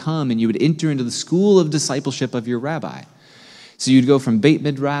 You would come and you would enter into the school of discipleship of your rabbi. So you'd go from Beit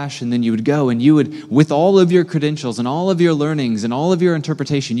Midrash, and then you would go and you would, with all of your credentials and all of your learnings and all of your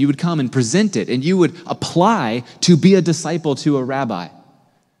interpretation, you would come and present it, and you would apply to be a disciple to a rabbi.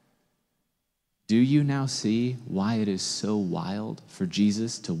 Do you now see why it is so wild for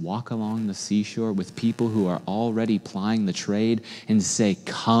Jesus to walk along the seashore with people who are already plying the trade and say,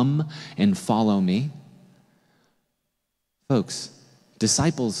 come and follow me? Folks,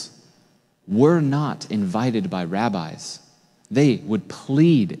 disciples were not invited by rabbis. They would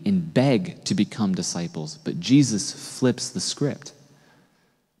plead and beg to become disciples, but Jesus flips the script.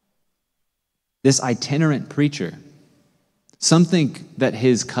 This itinerant preacher Some think that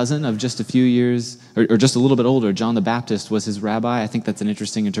his cousin of just a few years, or just a little bit older, John the Baptist, was his rabbi. I think that's an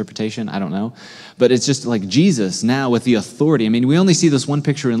interesting interpretation. I don't know. But it's just like Jesus now with the authority. I mean, we only see this one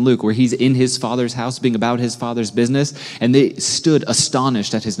picture in Luke where he's in his father's house being about his father's business, and they stood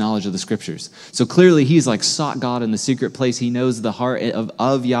astonished at his knowledge of the scriptures. So clearly he's like sought God in the secret place. He knows the heart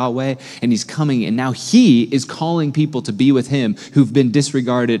of Yahweh, and he's coming, and now he is calling people to be with him who've been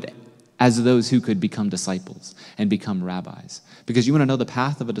disregarded as those who could become disciples and become rabbis. Because you want to know the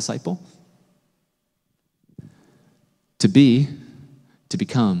path of a disciple? To be, to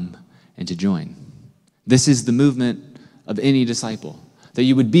become, and to join. This is the movement of any disciple. That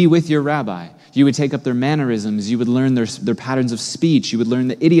you would be with your rabbi. You would take up their mannerisms. You would learn their patterns of speech. You would learn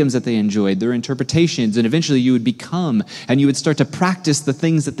the idioms that they enjoyed, their interpretations, and eventually you would become, and you would start to practice the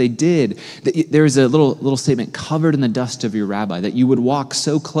things that they did. There is a little statement, covered in the dust of your rabbi, that you would walk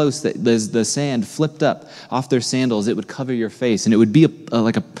so close that as the sand flipped up off their sandals, it would cover your face, and it would be it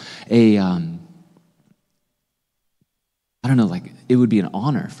would be an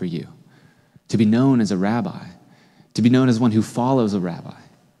honor for you to be known as a rabbi, to be known as one who follows a rabbi.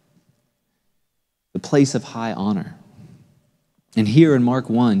 The place of high honor. And here in Mark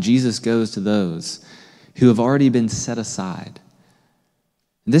 1, Jesus goes to those who have already been set aside.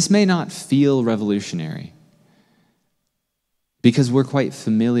 This may not feel revolutionary because we're quite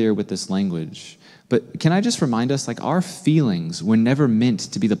familiar with this language. But can I just remind us, like, our feelings were never meant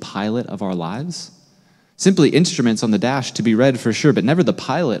to be the pilot of our lives. Simply instruments on the dash to be read for sure, but never the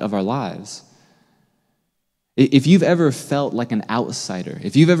pilot of our lives. If you've ever felt like an outsider,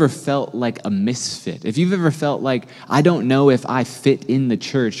 if you've ever felt like a misfit, if you've ever felt like, I don't know if I fit in the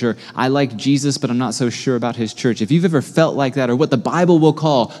church, or I like Jesus, but I'm not so sure about his church, if you've ever felt like that, or what the Bible will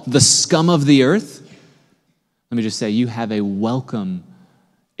call the scum of the earth, let me just say, you have a welcome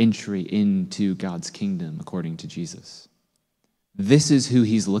entry into God's kingdom according to Jesus. This is who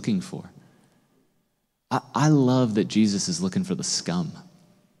he's looking for. I love that Jesus is looking for the scum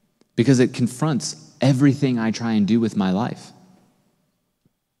because it confronts everything I try and do with my life.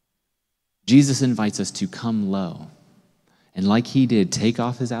 Jesus invites us to come low and, like he did, take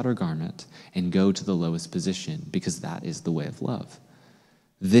off his outer garment and go to the lowest position because that is the way of love.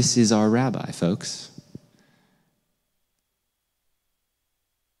 This is our rabbi, folks.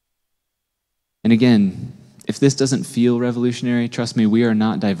 And again, if this doesn't feel revolutionary, trust me, we are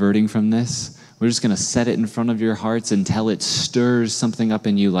not diverting from this. We're just going to set it in front of your hearts until it stirs something up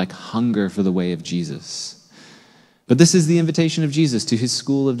in you like hunger for the way of Jesus. But this is the invitation of Jesus to his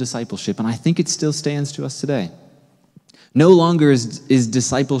school of discipleship, and I think it still stands to us today. No longer is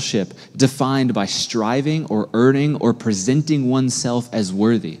discipleship defined by striving or earning or presenting oneself as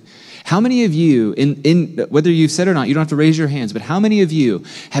worthy. How many of you, in whether you've said or not, you don't have to raise your hands, but how many of you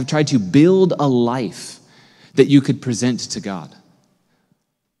have tried to build a life that you could present to God?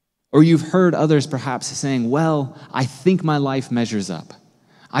 Or you've heard others perhaps saying, well, I think my life measures up.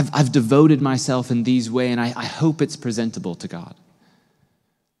 I've devoted myself in these ways, and I hope it's presentable to God.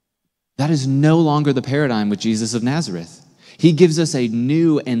 That is no longer the paradigm with Jesus of Nazareth. He gives us a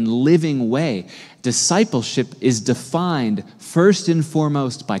new and living way. Discipleship is defined first and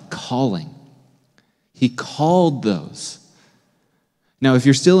foremost by calling. He called those. Now, if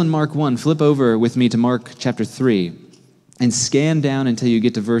you're still in Mark 1, flip over with me to Mark chapter 3. And scan down until you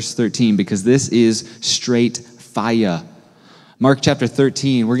get to verse 13, because this is straight fire. Mark chapter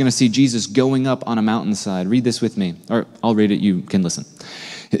 13, we're going to see Jesus going up on a mountainside. Read this with me, or I'll read it, you can listen.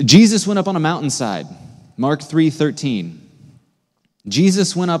 Jesus went up on a mountainside. Mark 3:13.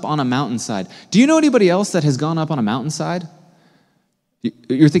 Jesus went up on a mountainside. Do you know anybody else that has gone up on a mountainside?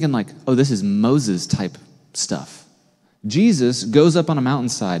 You're thinking like, oh, this is Moses type stuff. Jesus goes up on a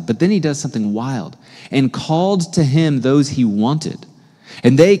mountainside, but then he does something wild and called to him those he wanted,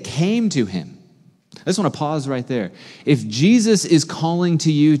 and they came to him. I just want to pause right there. If Jesus is calling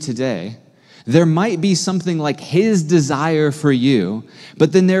to you today, there might be something like his desire for you,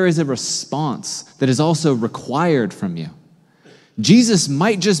 but then there is a response that is also required from you. Jesus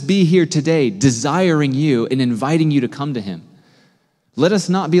might just be here today desiring you and inviting you to come to him. Let us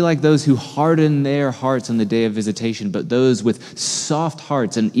not be like those who harden their hearts on the day of visitation, but those with soft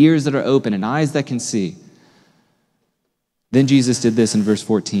hearts and ears that are open and eyes that can see. Then Jesus did this in verse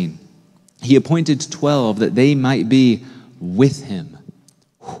 14. He appointed 12 that they might be with him,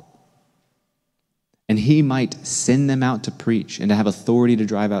 and he might send them out to preach and to have authority to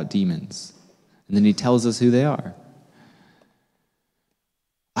drive out demons. And then he tells us who they are.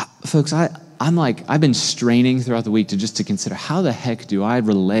 Folks, I've been straining throughout the week to consider how the heck do I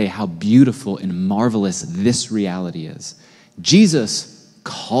relay how beautiful and marvelous this reality is. Jesus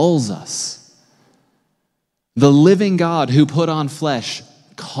calls us. The living God who put on flesh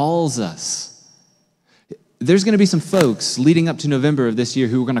calls us. There's going to be some folks leading up to November of this year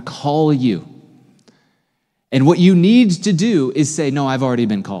who are going to call you. And what you need to do is say, no, I've already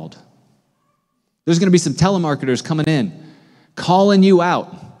been called. There's going to be some telemarketers coming in, calling you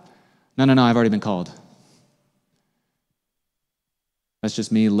out. No, I've already been called. That's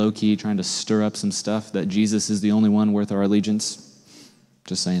just me low-key trying to stir up some stuff that Jesus is the only one worth our allegiance.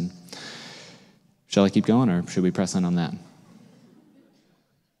 Just saying. Shall I keep going, or should we press on that?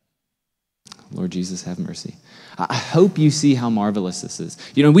 Lord Jesus, have mercy. I hope you see how marvelous this is.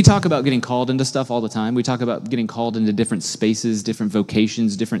 You know, we talk about getting called into stuff all the time. We talk about getting called into different spaces, different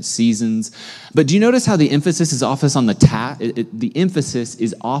vocations, different seasons. But do you notice how the emphasis is often on the emphasis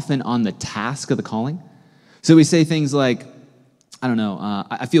is often on the task of the calling? So we say things like, I don't know,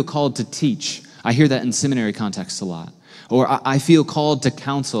 I feel called to teach. I hear that in seminary contexts a lot. Or I feel called to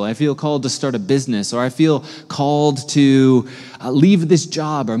counsel. I feel called to start a business. Or I feel called to leave this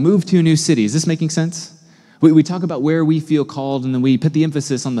job or move to a new city. Is this making sense? We talk about where we feel called, and then we put the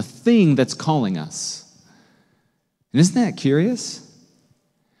emphasis on the thing that's calling us. And isn't that curious?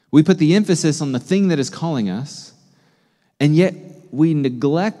 We put the emphasis on the thing that is calling us, and yet we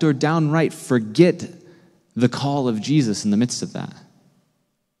neglect or downright forget the call of Jesus in the midst of that.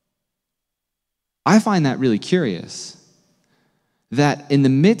 I find that really curious, that in the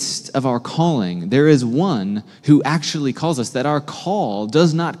midst of our calling, there is one who actually calls us, that our call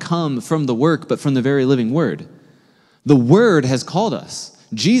does not come from the work, but from the very living Word. The Word has called us.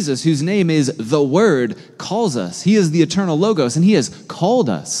 Jesus, whose name is the Word, calls us. He is the eternal Logos, and He has called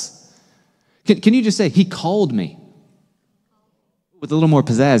us. Can you just say, He called me? With a little more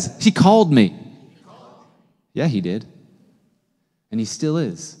pizzazz. He called me. Yeah, He did. And He still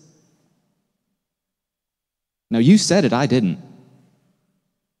is. Now, you said it, I didn't.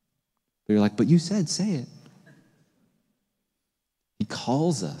 But you're like, but you said, say it. He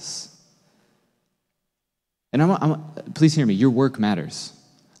calls us. And please hear me, your work matters.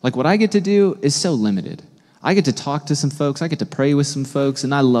 Like what I get to do is so limited. I get to talk to some folks, I get to pray with some folks,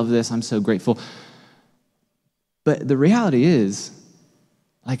 and I love this, I'm so grateful. But the reality is,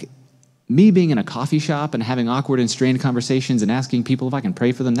 like, me being in a coffee shop and having awkward and strained conversations and asking people if I can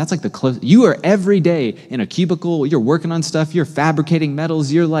pray for them, that's like the close. You are every day in a cubicle, you're working on stuff, you're fabricating metals,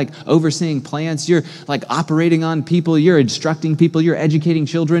 you're like overseeing plants, you're like operating on people, you're instructing people, you're educating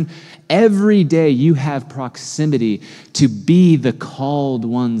children. Every day you have proximity to be the called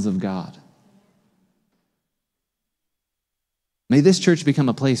ones of God. May this church become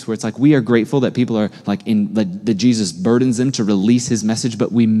a place where it's like we are grateful that people are like that Jesus burdens them to release His message,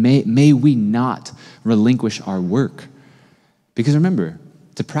 but may we not relinquish our work. Because remember,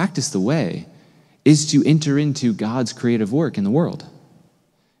 to practice the way is to enter into God's creative work in the world.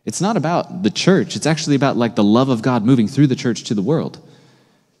 It's not about the church. It's actually about like the love of God moving through the church to the world.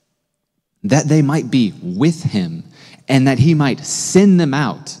 That they might be with Him and that He might send them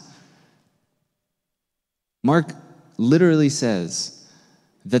out. Mark literally says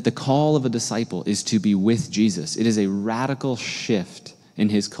that the call of a disciple is to be with Jesus. It is a radical shift in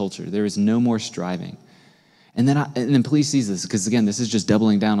His culture. There is no more striving. And then please see this, because again, this is just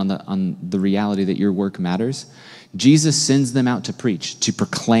doubling down on the reality that your work matters. Jesus sends them out to preach, to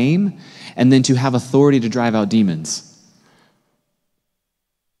proclaim, and then to have authority to drive out demons.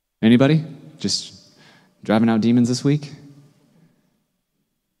 Anybody? Just driving out demons this week?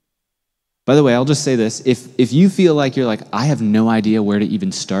 By the way, I'll just say this. If you feel like you're like, I have no idea where to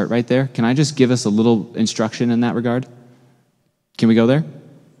even start right there, can I just give us a little instruction in that regard? Can we go there?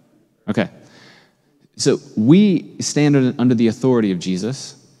 Okay. So we stand under the authority of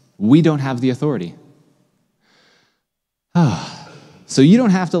Jesus. We don't have the authority. So you don't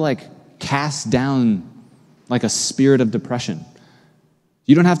have to like cast down like a spirit of depression.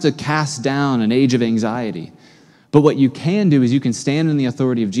 You don't have to cast down an age of anxiety. But what you can do is you can stand in the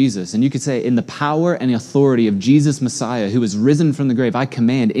authority of Jesus, and you could say, in the power and the authority of Jesus Messiah, who is risen from the grave, I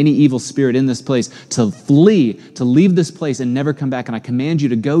command any evil spirit in this place to flee, to leave this place and never come back, and I command you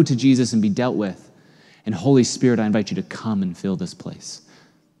to go to Jesus and be dealt with. And Holy Spirit, I invite you to come and fill this place.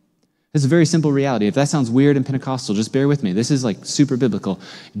 It's a very simple reality. If that sounds weird and Pentecostal, just bear with me. This is like super biblical.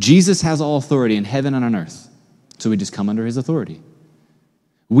 Jesus has all authority in heaven and on earth, so we just come under His authority.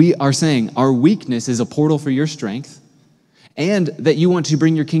 We are saying our weakness is a portal for your strength, and that you want to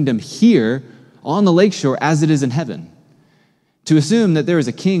bring your kingdom here on the lakeshore as it is in heaven. To assume that there is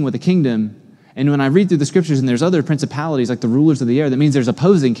a king with a kingdom, and when I read through the scriptures and there's other principalities like the rulers of the air, that means there's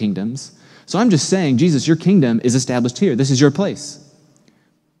opposing kingdoms. So I'm just saying, Jesus, your kingdom is established here. This is your place.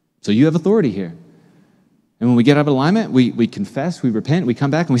 So you have authority here. And when we get out of alignment, we confess, we repent, we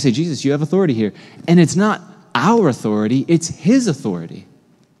come back and we say, Jesus, you have authority here. And it's not our authority, it's his authority.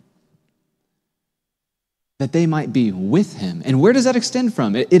 That they might be with him. And where does that extend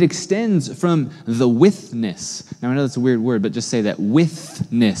from? It extends from the withness. Now, I know that's a weird word, but just say that,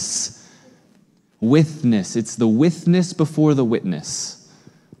 withness. Withness. It's the witness before the witness.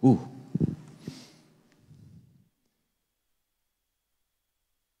 Ooh.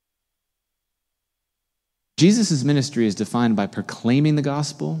 Jesus' ministry is defined by proclaiming the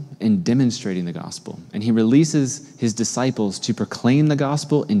gospel and demonstrating the gospel. And he releases his disciples to proclaim the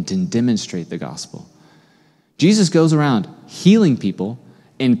gospel and to demonstrate the gospel. Jesus goes around healing people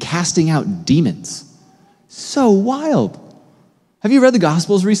and casting out demons. So wild. Have you read the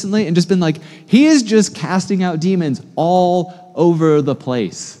Gospels recently and just been like, he is just casting out demons all over the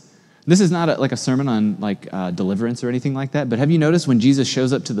place. This is not like a sermon on deliverance or anything like that, but have you noticed when Jesus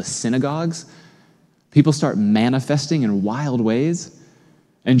shows up to the synagogues, people start manifesting in wild ways?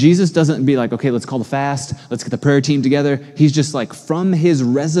 And Jesus doesn't be like, okay, let's call the fast, let's get the prayer team together. He's just like, from his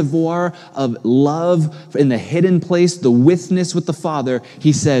reservoir of love in the hidden place, the witness with the Father,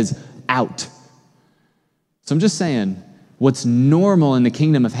 he says, out. So I'm just saying, what's normal in the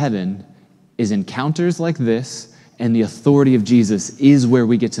kingdom of heaven is encounters like this, and the authority of Jesus is where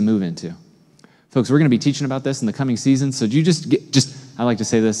we get to move into. Folks, we're going to be teaching about this in the coming season, so you I like to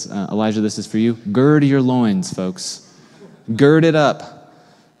say this, Elijah, this is for you. Gird your loins, folks. Gird it up.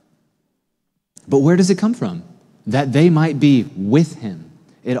 But where does it come from? That they might be with him.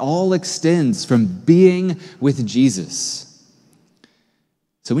 It all extends from being with Jesus.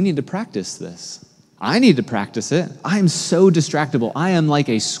 So we need to practice this. I need to practice it. I am so distractible. I am like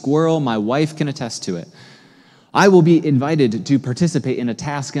a squirrel. My wife can attest to it. I will be invited to participate in a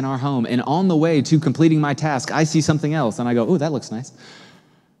task in our home, and on the way to completing my task, I see something else, and I go, oh, that looks nice.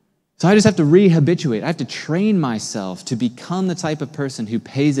 So I just have to rehabituate. I have to train myself to become the type of person who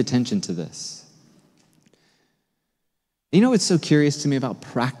pays attention to this. You know what's so curious to me about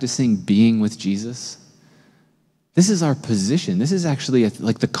practicing being with Jesus? This is our position. This is actually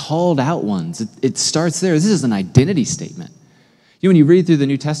like the called out ones. It starts there. This is an identity statement. When you read through the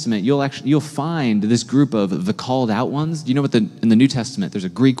New Testament, you'll find this group of the called out ones. You know what in the New Testament, there's a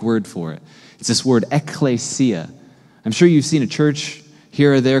Greek word for it. It's this word ekklesia. I'm sure you've seen a church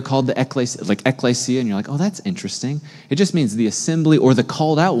here or there called the ekklesia, and you're like, oh, that's interesting. It just means the assembly or the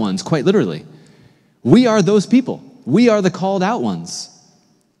called out ones, quite literally. We are those people. We are the called out ones.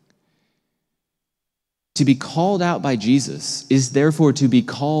 To be called out by Jesus is therefore to be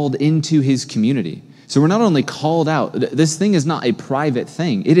called into his community. So we're not only called out, this thing is not a private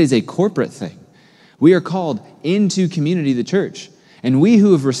thing, it is a corporate thing. We are called into community, the church. And we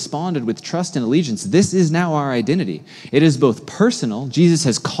who have responded with trust and allegiance, this is now our identity. It is both personal, Jesus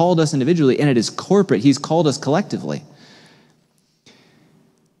has called us individually, and it is corporate, he's called us collectively.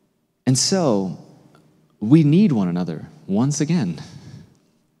 And so, we need one another once again.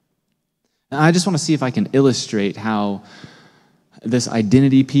 And I just want to see if I can illustrate how this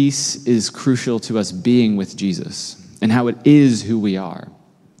identity piece is crucial to us being with Jesus and how it is who we are.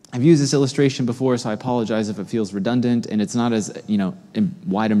 I've used this illustration before, so I apologize if it feels redundant, and it's not as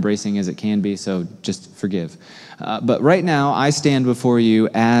wide embracing as it can be, so just forgive. But right now, I stand before you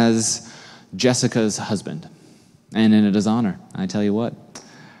as Jessica's husband, and in it is honor, I tell you what.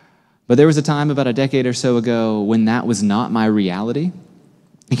 But there was a time about a decade or so ago when that was not my reality.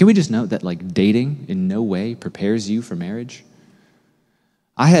 And can we just note that dating in no way prepares you for marriage?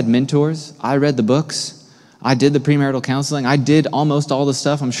 I had mentors. I read the books. I did the premarital counseling. I did almost all the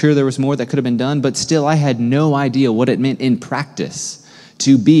stuff. I'm sure there was more that could have been done, but still I had no idea what it meant in practice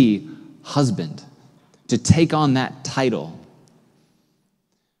to be husband, to take on that title.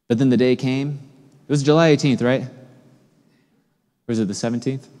 But then the day came. It was July 18th, right? Or was it the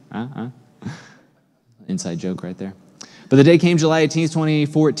 17th? Inside joke right there. But the day came, July 18th,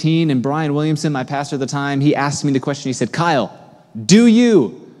 2014, and Brian Williamson, my pastor at the time, he asked me the question. He said, Kyle, do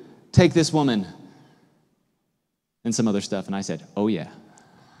you take this woman? And some other stuff. And I said, oh yeah.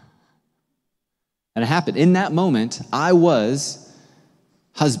 And it happened. In that moment, I was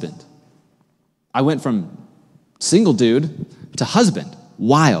husband. I went from single dude to husband.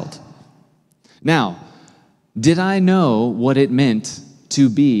 Wild. Now, did I know what it meant to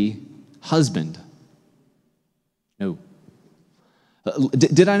be husband? No.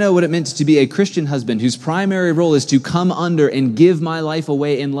 Did I know what it meant to be a Christian husband whose primary role is to come under and give my life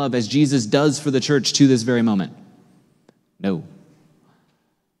away in love as Jesus does for the church to this very moment? No.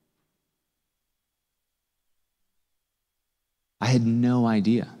 I had no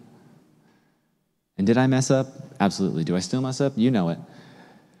idea. And did I mess up? Absolutely. Do I still mess up? You know it.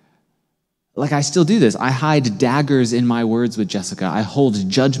 I still do this. I hide daggers in my words with Jessica. I hold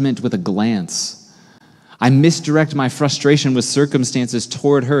judgment with a glance. I misdirect my frustration with circumstances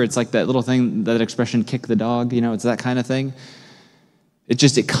toward her. It's like that little thing, that expression, kick the dog, it's that kind of thing.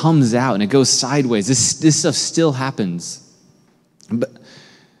 It comes out and it goes sideways. This stuff still happens. But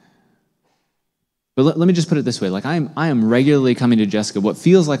let me just put it this way. Like I am regularly coming to Jessica, what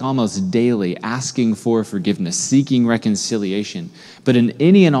feels like almost daily, asking for forgiveness, seeking reconciliation. But in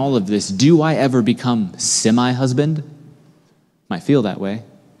any and all of this, do I ever become semi-husband? Might feel that way,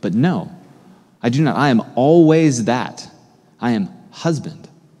 but no, I do not. I am always that. I am husband.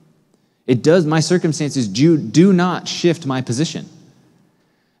 My circumstances do not shift my position.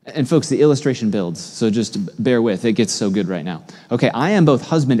 And folks, the illustration builds, so just bear with. It gets so good right now. Okay, I am both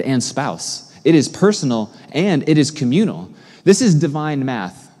husband and spouse. It is personal and it is communal. This is divine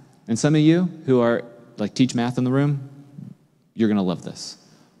math. And some of you who are teach math in the room, you're going to love this.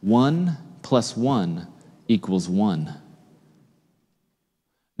 1 + 1 = 1.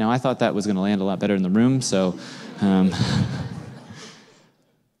 Now, I thought that was going to land a lot better in the room, so...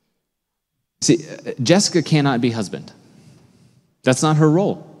 See, Jessica cannot be husband. That's not her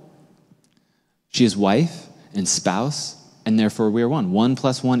role. She is wife and spouse, and therefore we are one. 1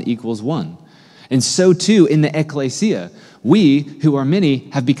 + 1 = 1. And so too in the ecclesia, we who are many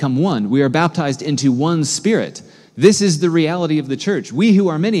have become one. We are baptized into one spirit. This is the reality of the church. We who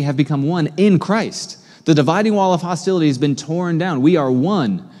are many have become one in Christ. The dividing wall of hostility has been torn down. We are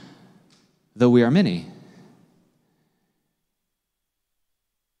one, though we are many.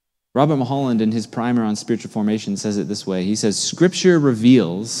 Robert Mulholland, in his primer on spiritual formation, says it this way. He says, Scripture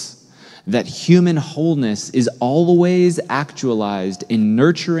reveals that human wholeness is always actualized in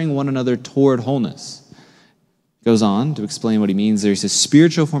nurturing one another toward wholeness. Goes on to explain what he means there. He says,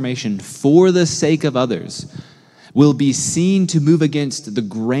 spiritual formation for the sake of others will be seen to move against the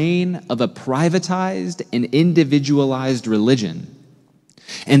grain of a privatized and individualized religion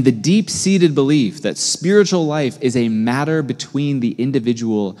and the deep-seated belief that spiritual life is a matter between the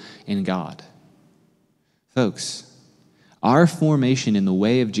individual and God. Folks, our formation in the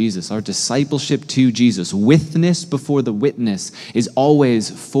way of Jesus, our discipleship to Jesus, witness before the witness, is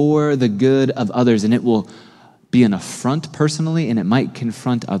always for the good of others, and it will be an affront personally, and it might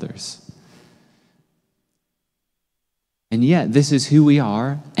confront others. And yet, this is who we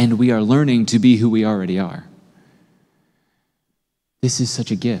are, and we are learning to be who we already are. This is such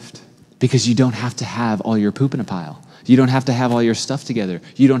a gift, because you don't have to have all your poop in a pile. You don't have to have all your stuff together.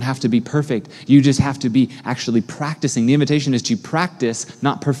 You don't have to be perfect. You just have to be actually practicing. The invitation is to practice,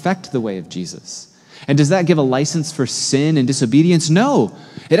 not perfect the way of Jesus. And does that give a license for sin and disobedience? No.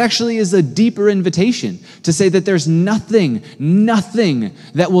 It actually is a deeper invitation to say that there's nothing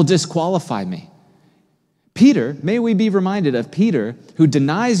that will disqualify me. Peter, may we be reminded of Peter, who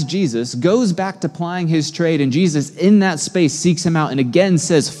denies Jesus, goes back to plying his trade, and Jesus in that space seeks him out and again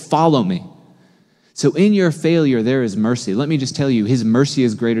says, follow me. So in your failure, there is mercy. Let me just tell you, his mercy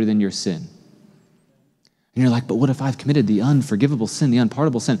is greater than your sin. And you're like, but what if I've committed the unforgivable sin, the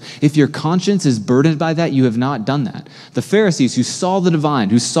unpardonable sin? If your conscience is burdened by that, you have not done that. The Pharisees who saw the divine,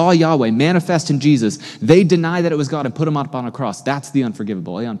 who saw Yahweh manifest in Jesus, they deny that it was God and put him up on a cross. That's the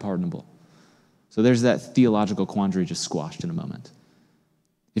unforgivable, the unpardonable. So there's that theological quandary just squashed in a moment.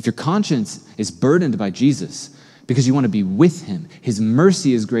 If your conscience is burdened by Jesus because you want to be with him, his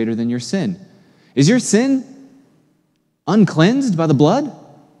mercy is greater than your sin. Is your sin uncleansed by the blood?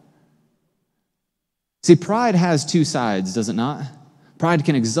 See, pride has two sides, does it not? Pride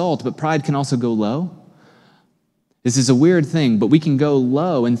can exalt, but pride can also go low. This is a weird thing, but we can go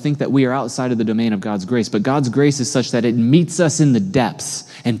low and think that we are outside of the domain of God's grace. But God's grace is such that it meets us in the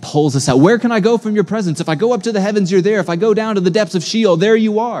depths and pulls us out. Where can I go from your presence? If I go up to the heavens, you're there. If I go down to the depths of Sheol, there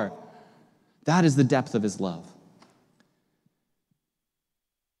you are. That is the depth of his love.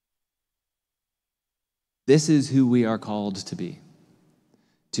 This is who we are called to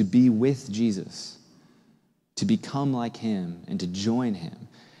be with Jesus, to become like him and to join him.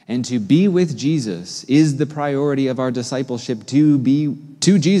 And to be with Jesus is the priority of our discipleship, to be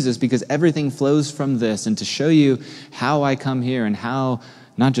to Jesus, because everything flows from this. And to show you how I come here and how,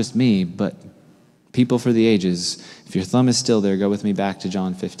 not just me, but people for the ages, if your thumb is still there, go with me back to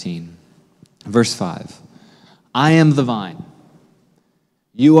John 15. Verse 5. I am the vine.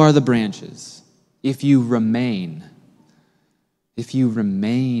 You are the branches. If you remain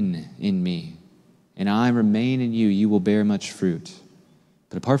in me, and I remain in you, you will bear much fruit.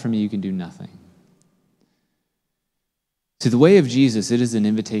 But apart from me, you can do nothing. To the way of Jesus, it is an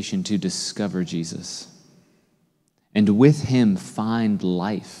invitation to discover Jesus and with him find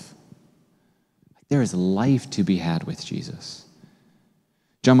life. There is life to be had with Jesus.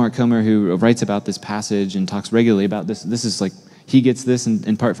 John Mark Comer, who writes about this passage and talks regularly about this is like he gets this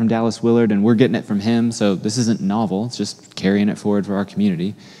in part from Dallas Willard, and we're getting it from him, so this isn't novel. It's just carrying it forward for our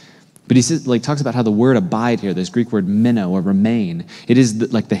community. But he says, like, talks about how the word abide here, this Greek word meno, or remain, it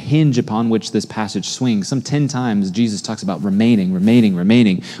is like the hinge upon which this passage swings. Some 10 times Jesus talks about remaining, remaining,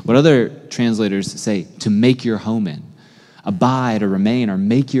 remaining. What other translators say, to make your home in. Abide or remain or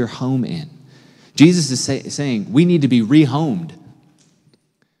make your home in. Jesus is saying we need to be rehomed.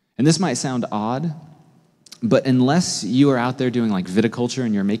 And this might sound odd, but unless you are out there doing like viticulture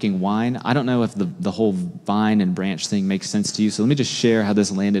and you're making wine, I don't know if the whole vine and branch thing makes sense to you. So let me just share how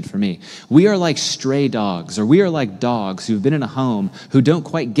this landed for me. We are like stray dogs, or we are like dogs who've been in a home who don't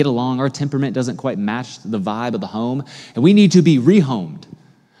quite get along. Our temperament doesn't quite match the vibe of the home, and we need to be rehomed.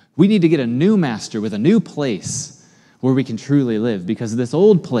 We need to get a new master with a new place where we can truly live, because this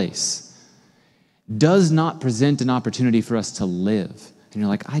old place does not present an opportunity for us to live. And you're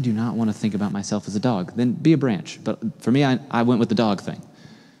like, I do not want to think about myself as a dog. Then be a branch. But for me, I went with the dog thing.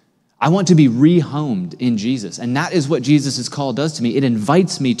 I want to be rehomed in Jesus. And that is what Jesus' call does to me. It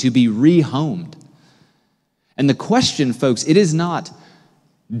invites me to be rehomed. And the question, folks, it is not,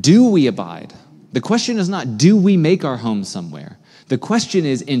 do we abide? The question is not, do we make our home somewhere? The question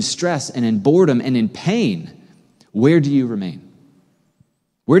is, in stress and in boredom and in pain, where do you remain?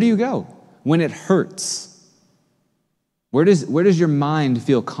 Where do you go when it hurts? Where does your mind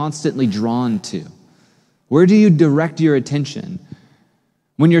feel constantly drawn to? Where do you direct your attention?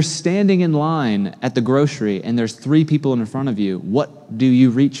 When you're standing in line at the grocery and there's 3 people in front of you, what do you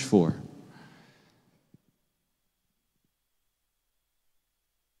reach for?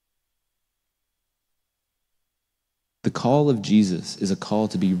 The call of Jesus is a call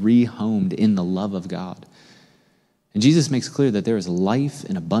to be rehomed in the love of God. And Jesus makes clear that there is life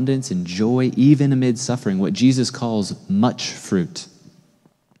and abundance and joy even amid suffering, what Jesus calls much fruit.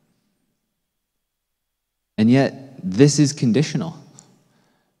 And yet, this is conditional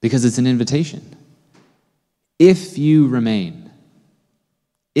because it's an invitation. If you remain.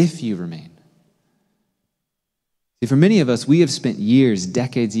 See, for many of us, we have spent years,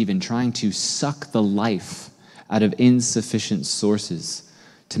 decades even, trying to suck the life out of insufficient sources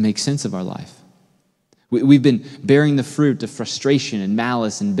to make sense of our life. We've been bearing the fruit of frustration and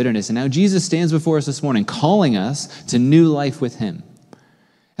malice and bitterness. And now Jesus stands before us this morning, calling us to new life with him.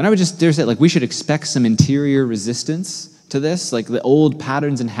 And I would just dare say, like, we should expect some interior resistance to this. Like the old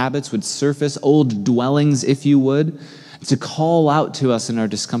patterns and habits would surface, old dwellings, if you would, to call out to us in our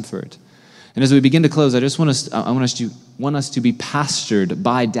discomfort. And as we begin to close, I just want us to be pastored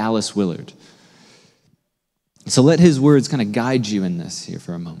by Dallas Willard. So let his words kind of guide you in this here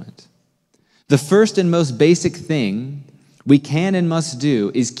for a moment. The first and most basic thing we can and must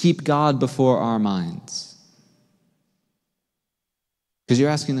do is keep God before our minds. Because you're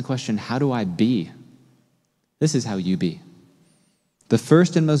asking the question, how do I be? This is how you be. The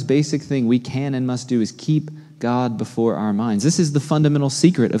first and most basic thing we can and must do is keep God before our minds. This is the fundamental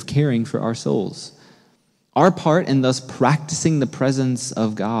secret of caring for our souls. Our part in thus practicing the presence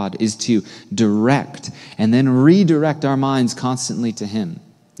of God is to direct and then redirect our minds constantly to him.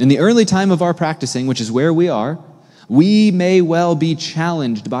 In the early time of our practicing, which is where we are, we may well be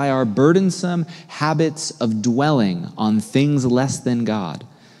challenged by our burdensome habits of dwelling on things less than God.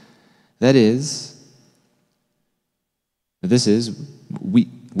 This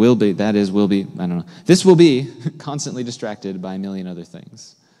will be constantly distracted by a million other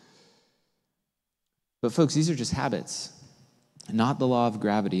things. But folks, these are just habits, not the law of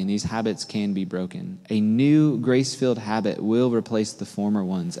gravity, and these habits can be broken. A new grace-filled habit will replace the former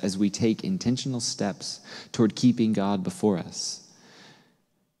ones as we take intentional steps toward keeping God before us.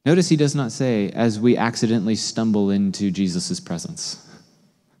 Notice he does not say, as we accidentally stumble into Jesus' presence.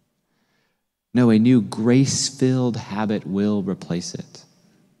 No, a new grace-filled habit will replace it.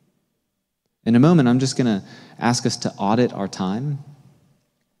 In a moment, I'm just going to ask us to audit our time,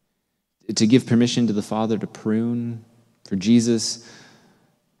 to give permission to the Father to prune, for Jesus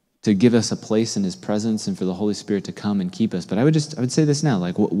to give us a place in his presence, and for the Holy Spirit to come and keep us. But I would say this now,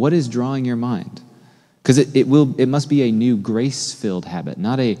 like, what is drawing your mind? Because it must be a new grace-filled habit,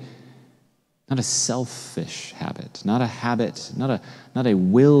 not a selfish habit, not a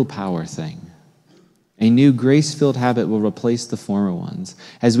willpower thing. A new grace-filled habit will replace the former ones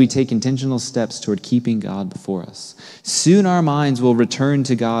as we take intentional steps toward keeping God before us. Soon our minds will return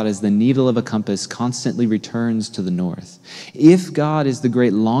to God as the needle of a compass constantly returns to the north. If God is the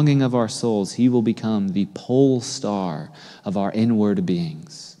great longing of our souls, he will become the pole star of our inward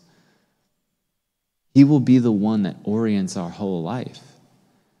beings. He will be the one that orients our whole life.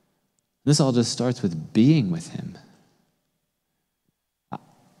 This all just starts with being with him.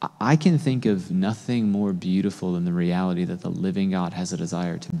 I can think of nothing more beautiful than the reality that the living God has a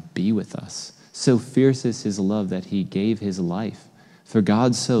desire to be with us. So fierce is his love that he gave his life. For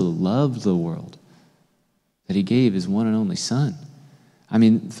God so loved the world that he gave his one and only Son. I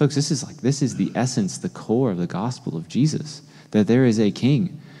mean, folks, this is the essence, the core of the gospel of Jesus, that there is a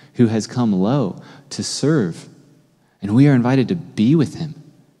king who has come low to serve, and we are invited to be with him.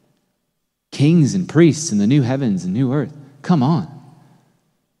 Kings and priests in the new heavens and new earth, come on.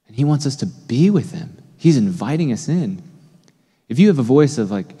 And he wants us to be with him. He's inviting us in. If you have a voice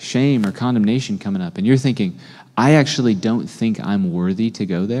of like shame or condemnation coming up and you're thinking, I actually don't think I'm worthy to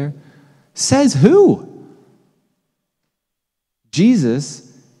go there, says who?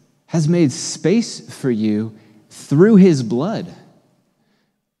 Jesus has made space for you through his blood.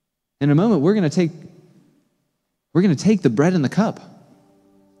 In a moment, we're going to take the bread and the cup.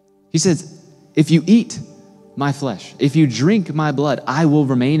 He says, if you eat my flesh, if you drink my blood, I will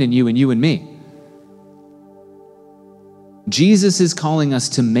remain in you and you in me. Jesus is calling us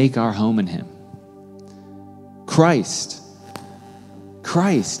to make our home in him. Christ,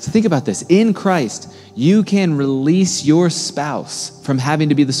 think about this. In Christ, you can release your spouse from having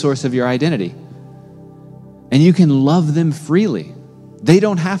to be the source of your identity. And you can love them freely. They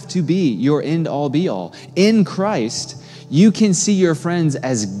don't have to be your end all be all. In Christ, you can see your friends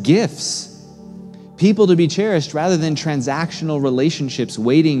as gifts, people to be cherished rather than transactional relationships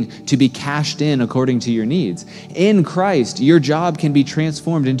waiting to be cashed in according to your needs. In Christ, your job can be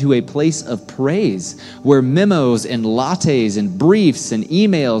transformed into a place of praise where memos and lattes and briefs and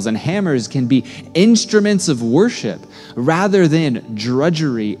emails and hammers can be instruments of worship rather than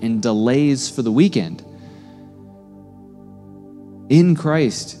drudgery and delays for the weekend. In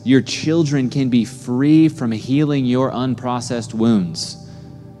Christ, your children can be free from healing your unprocessed wounds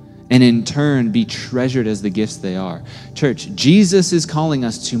and in turn be treasured as the gifts they are. Church, Jesus is calling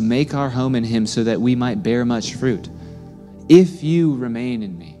us to make our home in him so that we might bear much fruit. If you remain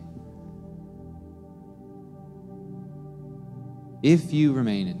in me. If you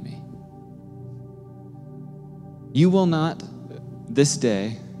remain in me. You will not this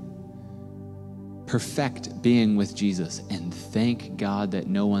day perfect being with Jesus, and thank God that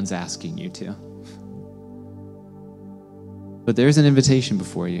no one's asking you to. But there's an invitation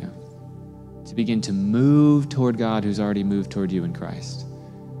before you to begin to move toward God who's already moved toward you in Christ.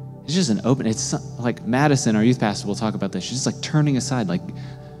 It's just it's like Madison, our youth pastor, will talk about this. She's just like turning aside. Like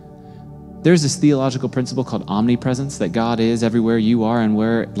there's this theological principle called omnipresence, that God is everywhere you are and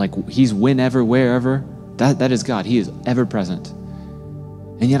where, like he's whenever, wherever. That is God. He is ever present.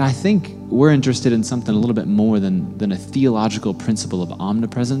 And yet I think we're interested in something a little bit more than a theological principle of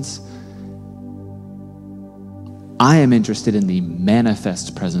omnipresence. I am interested in the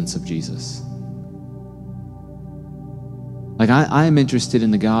manifest presence of Jesus. Like I am interested in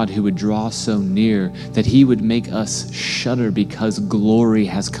the God who would draw so near that he would make us shudder because glory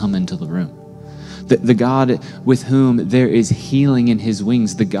has come into the room. The God with whom there is healing in his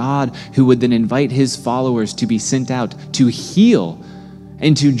wings. The God who would then invite his followers to be sent out to heal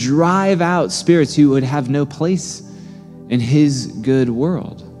and to drive out spirits who would have no place in his good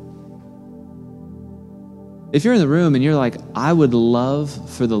world. If you're in the room and you're like, I would love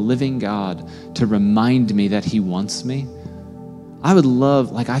for the living God to remind me that he wants me. I would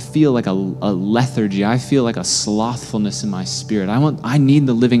love, I feel like a lethargy. I feel like a slothfulness in my spirit. I need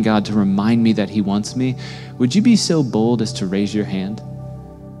the living God to remind me that he wants me. Would you be so bold as to raise your hand?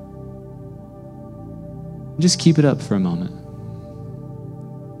 Just keep it up for a moment.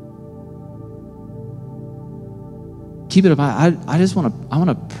 Keep it up. I just want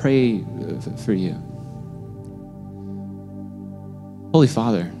to pray for you. Holy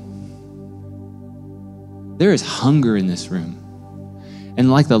Father, there is hunger in this room. And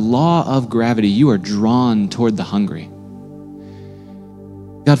like the law of gravity, you are drawn toward the hungry.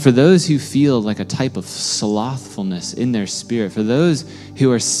 God, for those who feel like a type of slothfulness in their spirit, for those who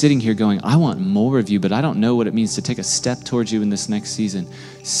are sitting here going, I want more of you, but I don't know what it means to take a step towards you in this next season.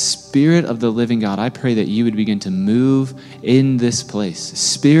 Spirit of the living God, I pray that you would begin to move in this place.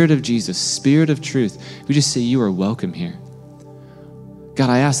 Spirit of Jesus, Spirit of truth, we just say you are welcome here. God,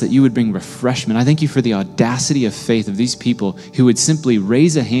 I ask that you would bring refreshment. I thank you for the audacity of faith of these people who would simply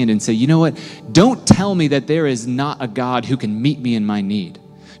raise a hand and say, you know what? Don't tell me that there is not a God who can meet me in my need.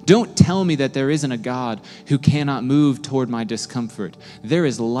 Don't tell me that there isn't a God who cannot move toward my discomfort. There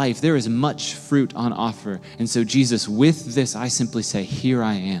is life. There is much fruit on offer. And so, Jesus, with this, I simply say, here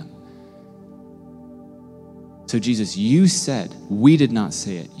I am. So, Jesus, you said, we did not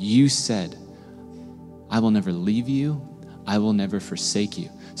say it. You said, I will never leave you. I will never forsake you.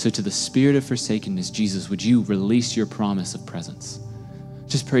 So to the spirit of forsakenness, Jesus, would you release your promise of presence?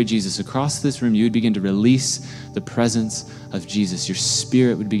 Just pray, Jesus, across this room, you would begin to release the presence of Jesus. Your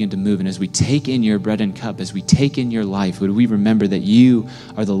spirit would begin to move. And as we take in your bread and cup, as we take in your life, would we remember that you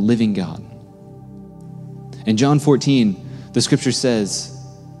are the living God? In John 14, the scripture says,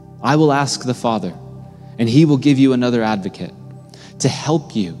 I will ask the Father, and he will give you another advocate to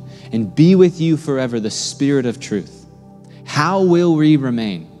help you and be with you forever, the Spirit of truth. How will we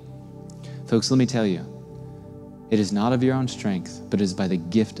remain? Folks, let me tell you, it is not of your own strength, but it is by the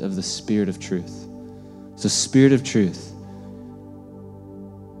gift of the Spirit of truth. So, Spirit of truth,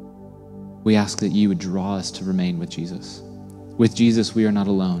 we ask that you would draw us to remain with Jesus. With Jesus, we are not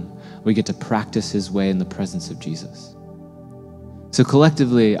alone. We get to practice his way in the presence of Jesus. So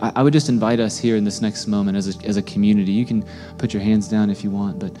collectively, I would just invite us here in this next moment as a community. You can put your hands down if you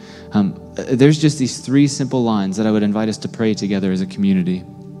want, but there's just these 3 simple lines that I would invite us to pray together as a community.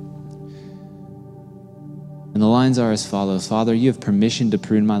 And the lines are as follows. Father, you have permission to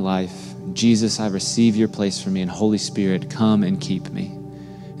prune my life. Jesus, I receive your place for me, and Holy Spirit, come and keep me.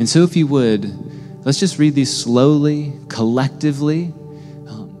 And so if you would, let's just read these slowly, collectively.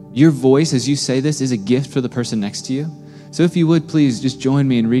 Your voice, as you say this, is a gift for the person next to you. So if you would, please just join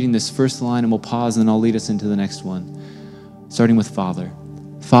me in reading this first line, and we'll pause, and then I'll lead us into the next one. Starting with Father.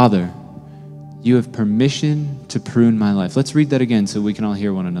 Father, you have permission to prune my life. Let's read that again so we can all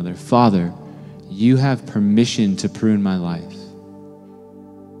hear one another. Father, you have permission to prune my life.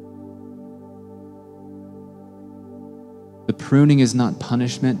 The pruning is not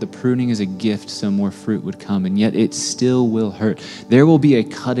punishment. The pruning is a gift so more fruit would come, and yet it still will hurt. There will be a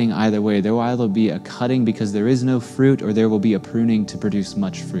cutting either way. There will either be a cutting because there is no fruit, or there will be a pruning to produce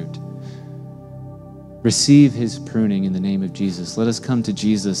much fruit. Receive his pruning in the name of Jesus. Let us come to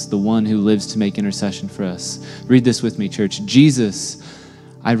Jesus, the one who lives to make intercession for us. Read this with me, church. Jesus,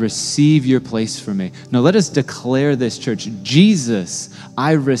 I receive your place for me. Now let us declare this, church. Jesus,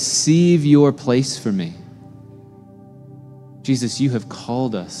 I receive your place for me. Jesus, you have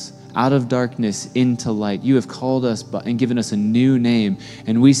called us out of darkness into light. You have called us and given us a new name,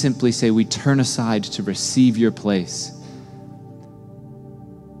 and we simply say we turn aside to receive your place.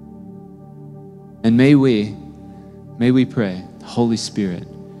 And may we pray, Holy Spirit,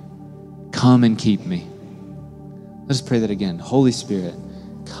 come and keep me. Let's pray that again. Holy Spirit,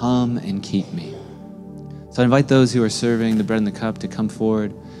 come and keep me. So I invite those who are serving the bread and the cup to come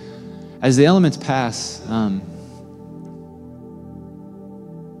forward. As the elements pass,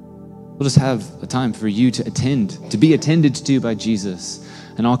 we'll just have a time for you to be attended to by Jesus.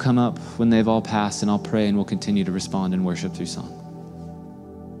 And I'll come up when they've all passed, and I'll pray, and we'll continue to respond and worship through song.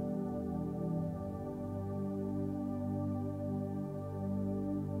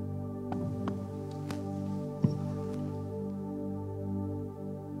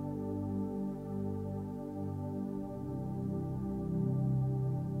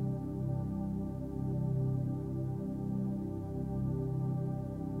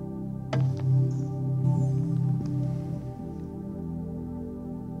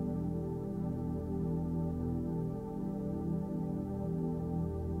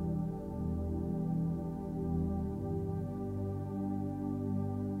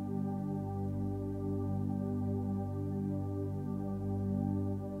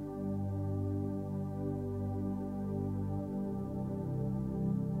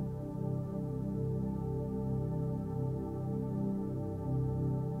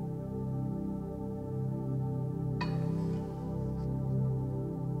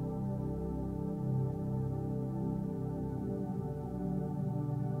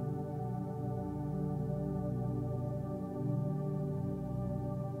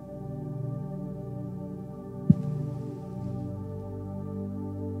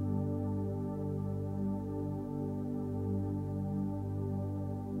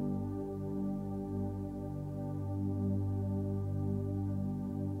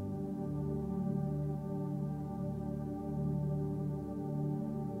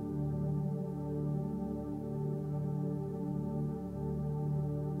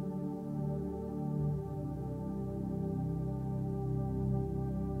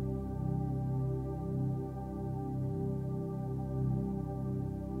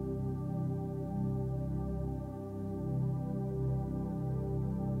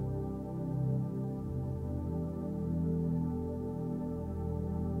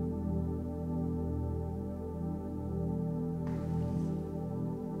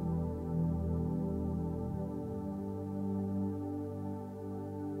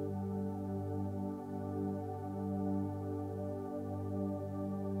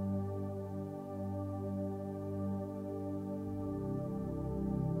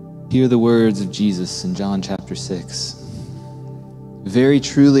 Hear the words of Jesus in John chapter 6. Very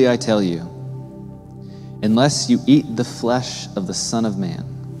truly I tell you, unless you eat the flesh of the Son of Man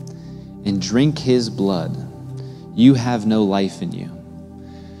and drink his blood, you have no life in you.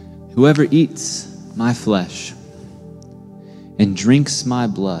 Whoever eats my flesh and drinks my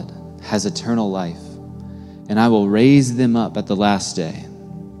blood has eternal life, and I will raise them up at the last day.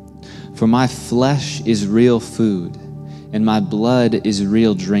 For my flesh is real food, and my blood is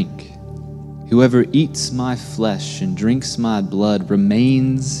real drink. Whoever eats my flesh and drinks my blood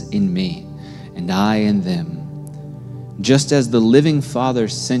remains in me, and I in them. Just as the living Father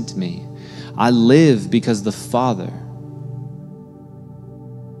sent me, I live because the Father.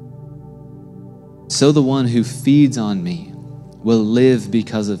 So the one who feeds on me will live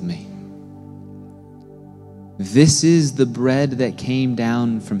because of me. This is the bread that came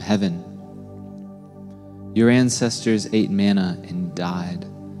down from heaven. Your ancestors ate manna and died,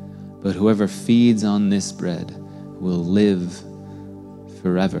 but whoever feeds on this bread will live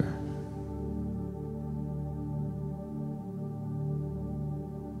forever.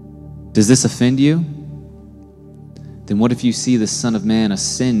 Does this offend you? Then what if you see the Son of Man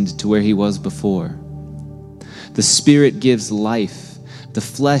ascend to where he was before? The Spirit gives life. The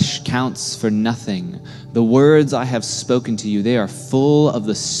flesh counts for nothing. The words I have spoken to you, they are full of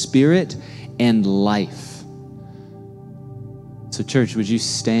the Spirit and life. So church, would you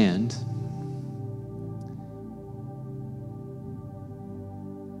stand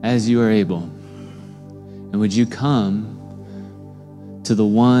as you are able? And would you come to the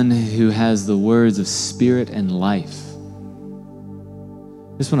one who has the words of spirit and life?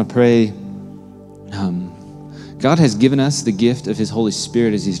 I just want to pray. God has given us the gift of his Holy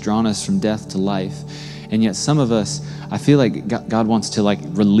Spirit as he's drawn us from death to life. And yet some of us, I feel like God wants to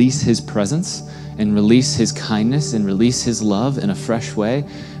release his presence and release his kindness and release his love in a fresh way.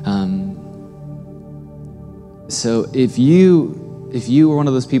 So if you were one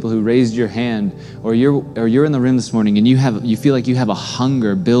of those people who raised your hand, or you're in the room this morning and you feel like you have a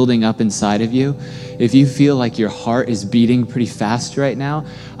hunger building up inside of you, if you feel like your heart is beating pretty fast right now,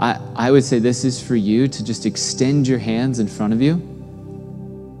 I would say this is for you to just extend your hands in front of you.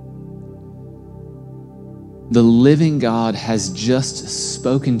 The living God has just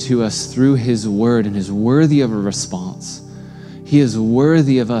spoken to us through his word and is worthy of a response. He is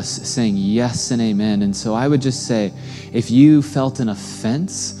worthy of us saying yes and amen. And so I would just say, if you felt an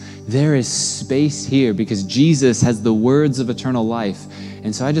offense, there is space here because Jesus has the words of eternal life.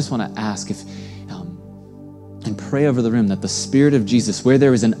 And so I just want to ask and pray over the room that the Spirit of Jesus, where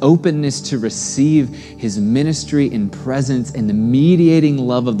there is an openness to receive his ministry and presence and the mediating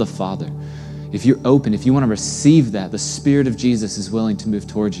love of the Father, if you're open, if you want to receive that, the Spirit of Jesus is willing to move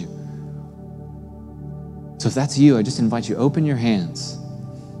towards you. So if that's you, I just invite you, open your hands.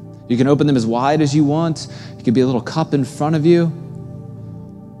 You can open them as wide as you want. It could be a little cup in front of you.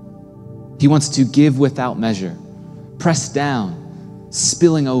 He wants to give without measure, pressed down,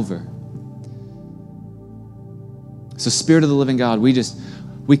 spilling over. So Spirit of the living God,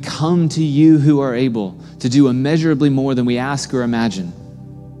 we come to you who are able to do immeasurably more than we ask or imagine.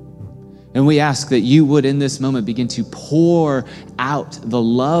 And we ask that you would in this moment begin to pour out the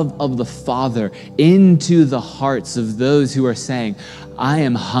love of the Father into the hearts of those who are saying, I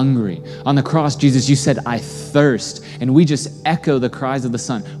am hungry. On the cross, Jesus, you said, I thirst. And we just echo the cries of the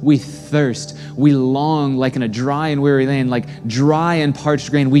Son. We thirst. We long like in a dry and weary land, like dry and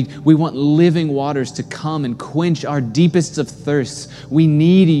parched grain. We want living waters to come and quench our deepest of thirsts. We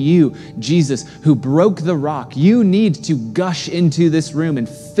need you, Jesus, who broke the rock. You need to gush into this room and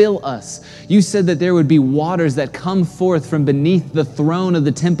fill us. You said that there would be waters that come forth from beneath the throne of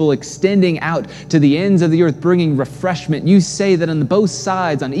the temple, extending out to the ends of the earth, bringing refreshment. You say that on both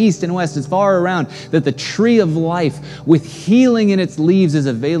sides, on east and west, as far around, that the tree of life with healing in its leaves is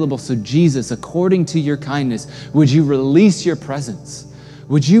available. So Jesus, according to your kindness, would you release your presence?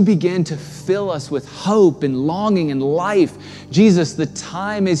 Would you begin to fill us with hope and longing and life? Jesus, the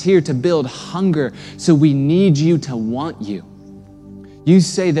time is here to build hunger, so we need you to want you. You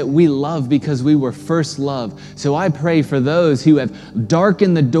say that we love because we were first love. So I pray for those who have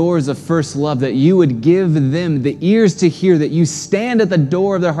darkened the doors of first love, that you would give them the ears to hear, that you stand at the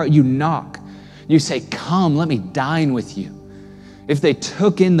door of their heart, you knock. You say, come, let me dine with you. If they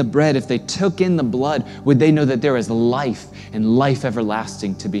took in the bread, if they took in the blood, would they know that there is life and life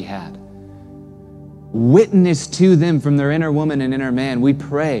everlasting to be had? Witness to them from their inner woman and inner man. We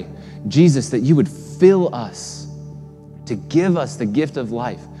pray, Jesus, that you would fill us, to give us the gift of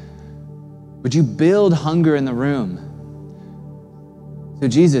life. Would you build hunger in the room? So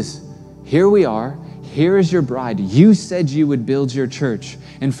Jesus, here we are. Here is your bride. You said you would build your church.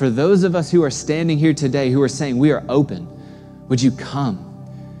 And for those of us who are standing here today who are saying we are open, Would you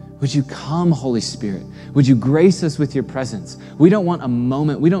come? Would you come, Holy Spirit? Would you grace us with your presence? We don't want a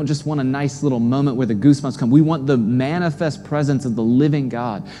moment. We don't just want a nice little moment where the goosebumps come. We want the manifest presence of the living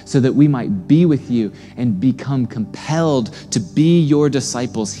God so that we might be with you and become compelled to be your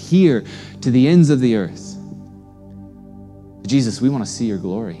disciples here to the ends of the earth. Jesus, we want to see your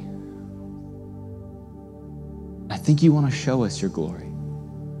glory. I think you want to show us your glory.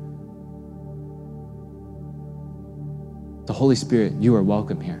 The Holy Spirit, you are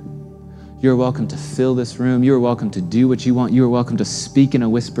welcome here. You are welcome to fill this room. You are welcome to do what you want. You are welcome to speak in a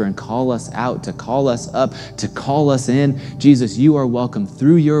whisper and call us out, to call us up, to call us in. Jesus, you are welcome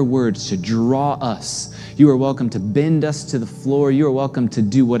through your words to draw us. You are welcome to bend us to the floor. You are welcome to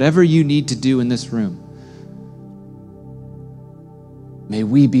do whatever you need to do in this room. May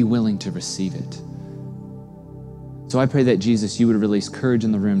we be willing to receive it. So I pray that, Jesus, you would release courage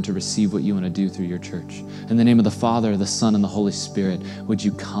in the room to receive what you want to do through your church. In the name of the Father, the Son, and the Holy Spirit, would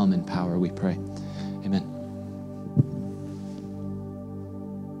you come in power, we pray. Amen.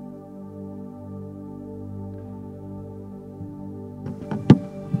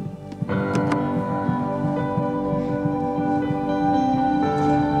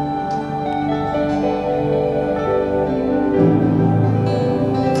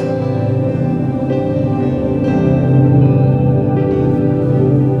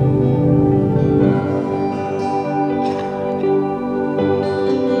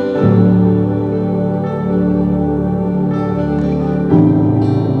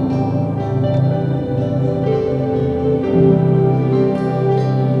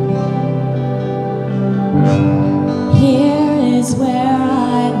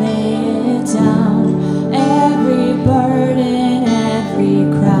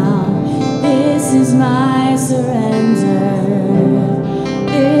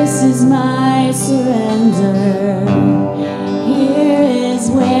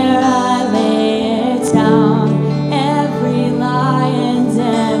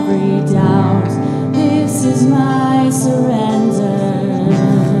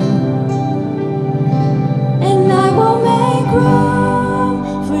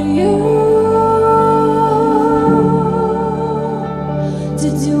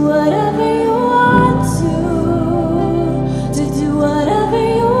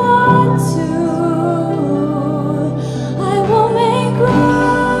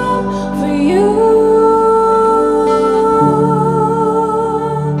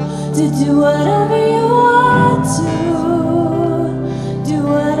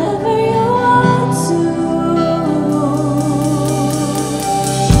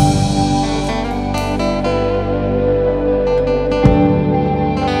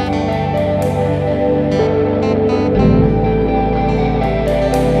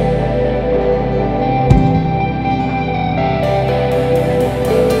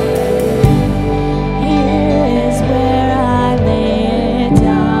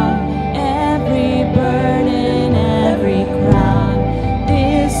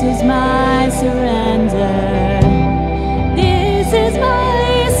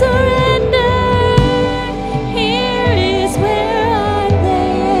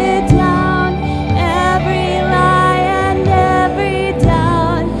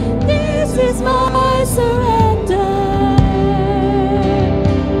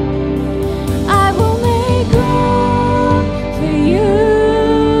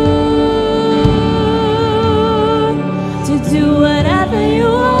 Do whatever you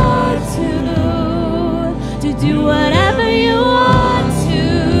want to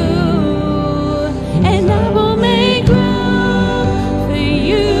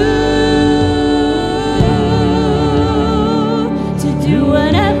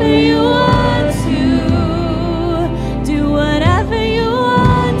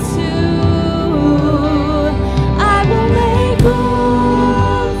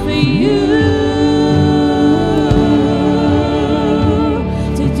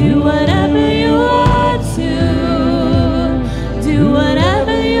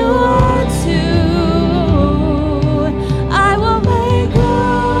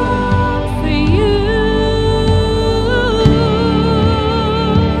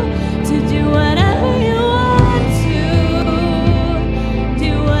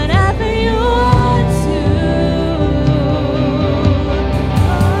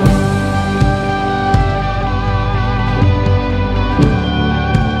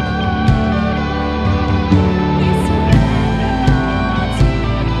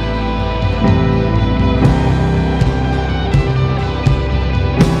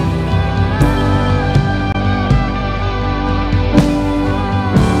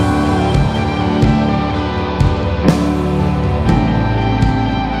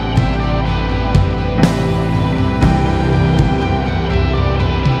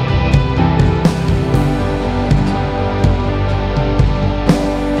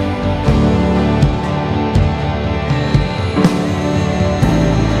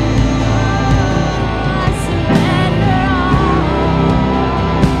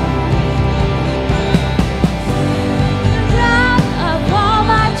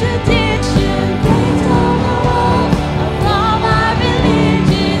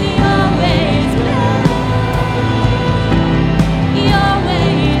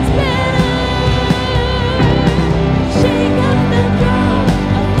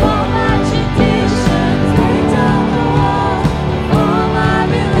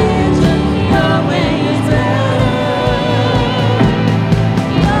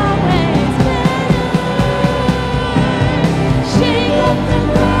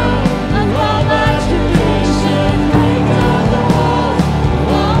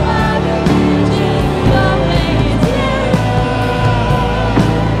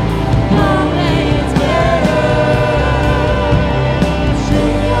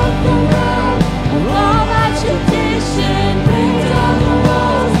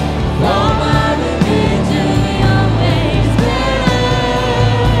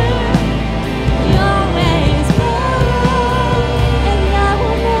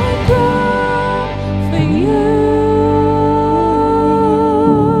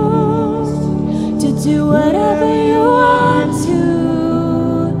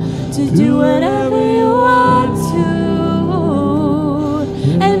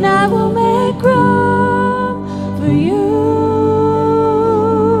and I will make room for you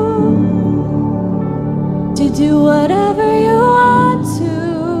to do whatever you want to,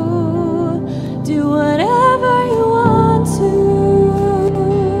 do whatever you want to.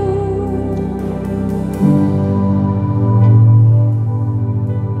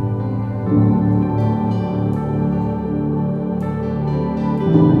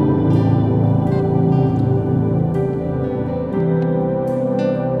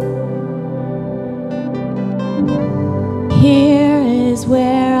 Here is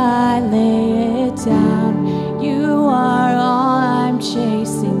where I lay it down. You are all I'm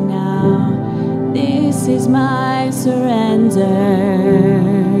chasing now. This is my surrender.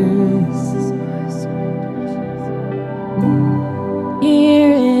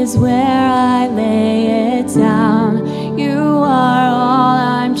 Here is where I lay it down. You are all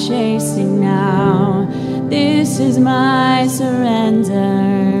I'm chasing now. This is my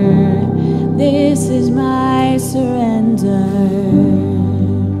surrender. This is my surrender.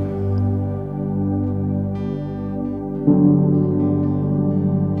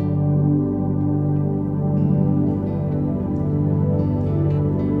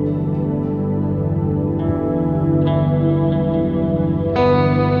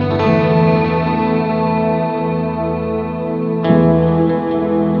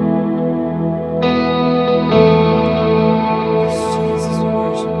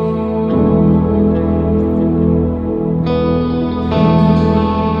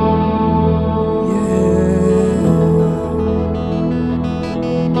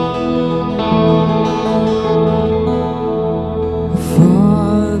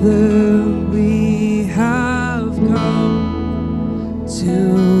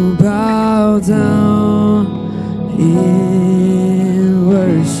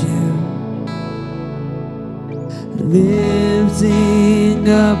 Lifting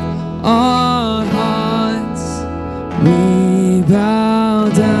up our hearts, we bow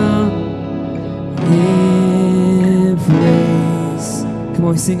down in praise. Come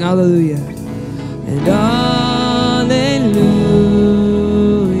on, sing hallelujah. And hallelujah.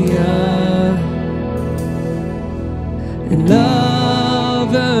 And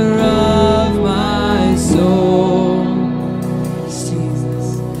lover of my soul,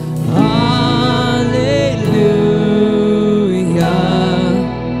 Jesus.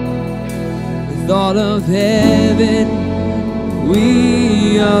 All of heaven,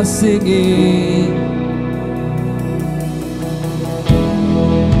 we are singing.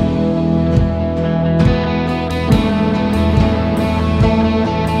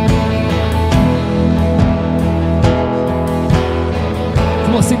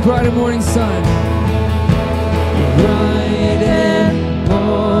 Come on, sing Bright and Morning Sun. Bright and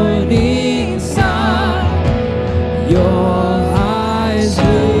morning sun, your eyes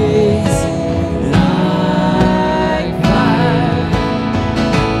blaze like fire,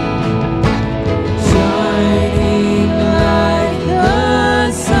 shining like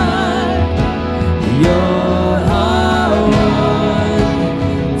the sun. You're our one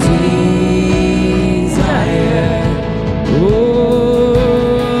desire. Oh,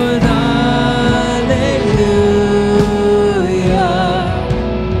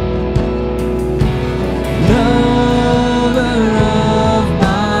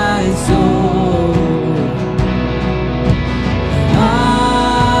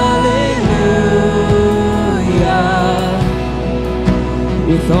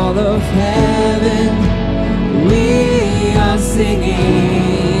 with all of heaven, we are singing.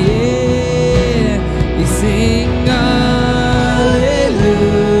 We sing hallelujah.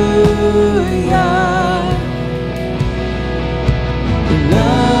 The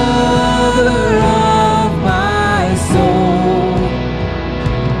lover of my soul.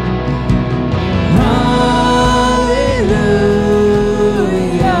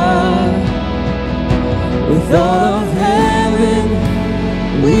 Hallelujah. With all of heaven,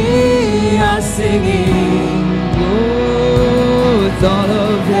 we are singing. Oh, with all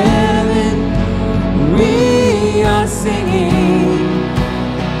of heaven, we are singing.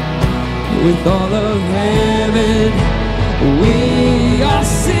 With all of heaven, we are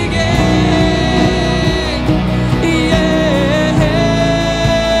singing. Yeah.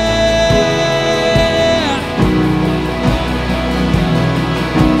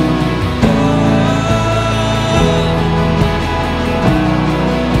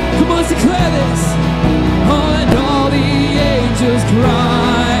 Come on, declare this. Oh, and all the angels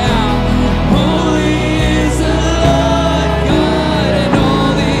cry out, holy is the Lord God, and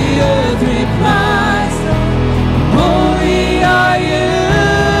all the earth replies, holy are you,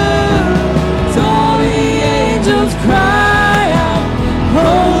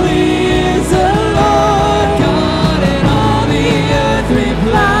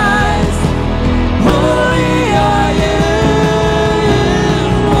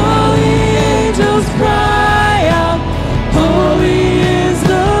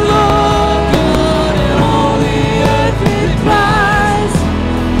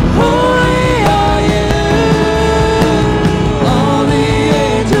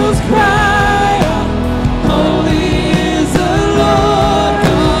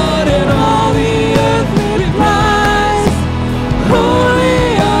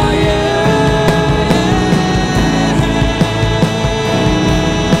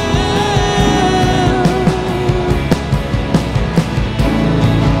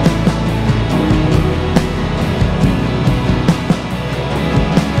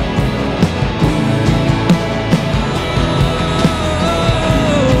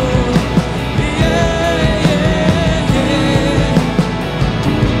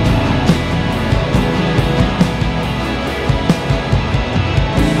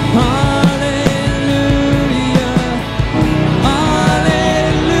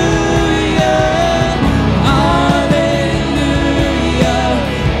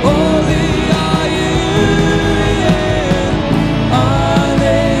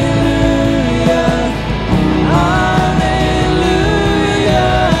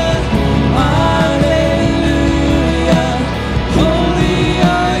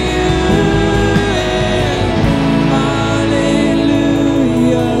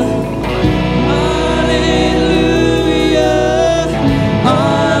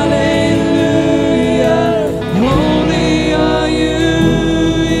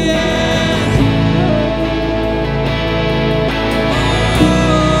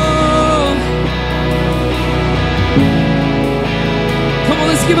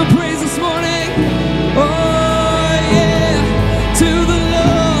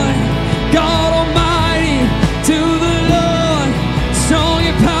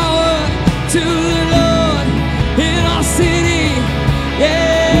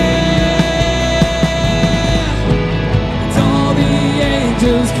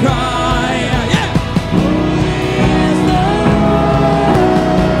 angels cry out. Yeah!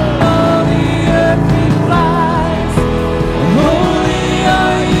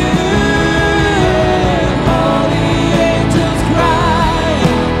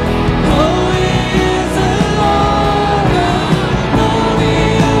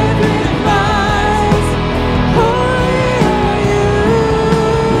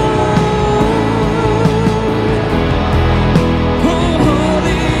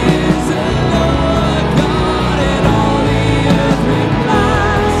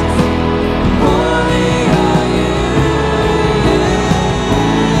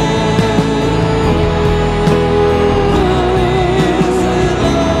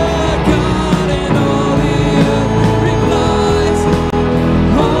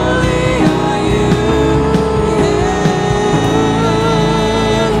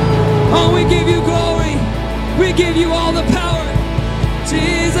 We give you all the power,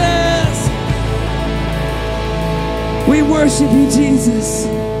 Jesus. We worship you, Jesus.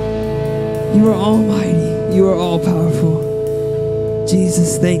 You are almighty. You are all powerful.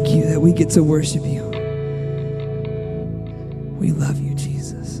 Jesus, thank you that we get to worship you. We love you,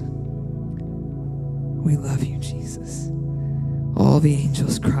 Jesus. We love you, Jesus. All the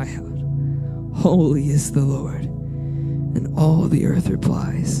angels cry out, holy is the Lord. And all the earth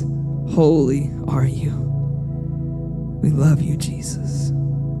replies, holy are you. We love you, Jesus.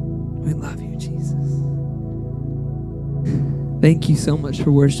 We love you, Jesus. Thank you so much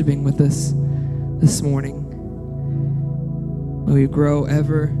for worshiping with us this morning. May we grow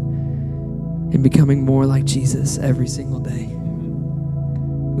ever in becoming more like Jesus every single day.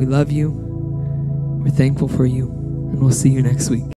 We love you. We're thankful for you. And we'll see you next week.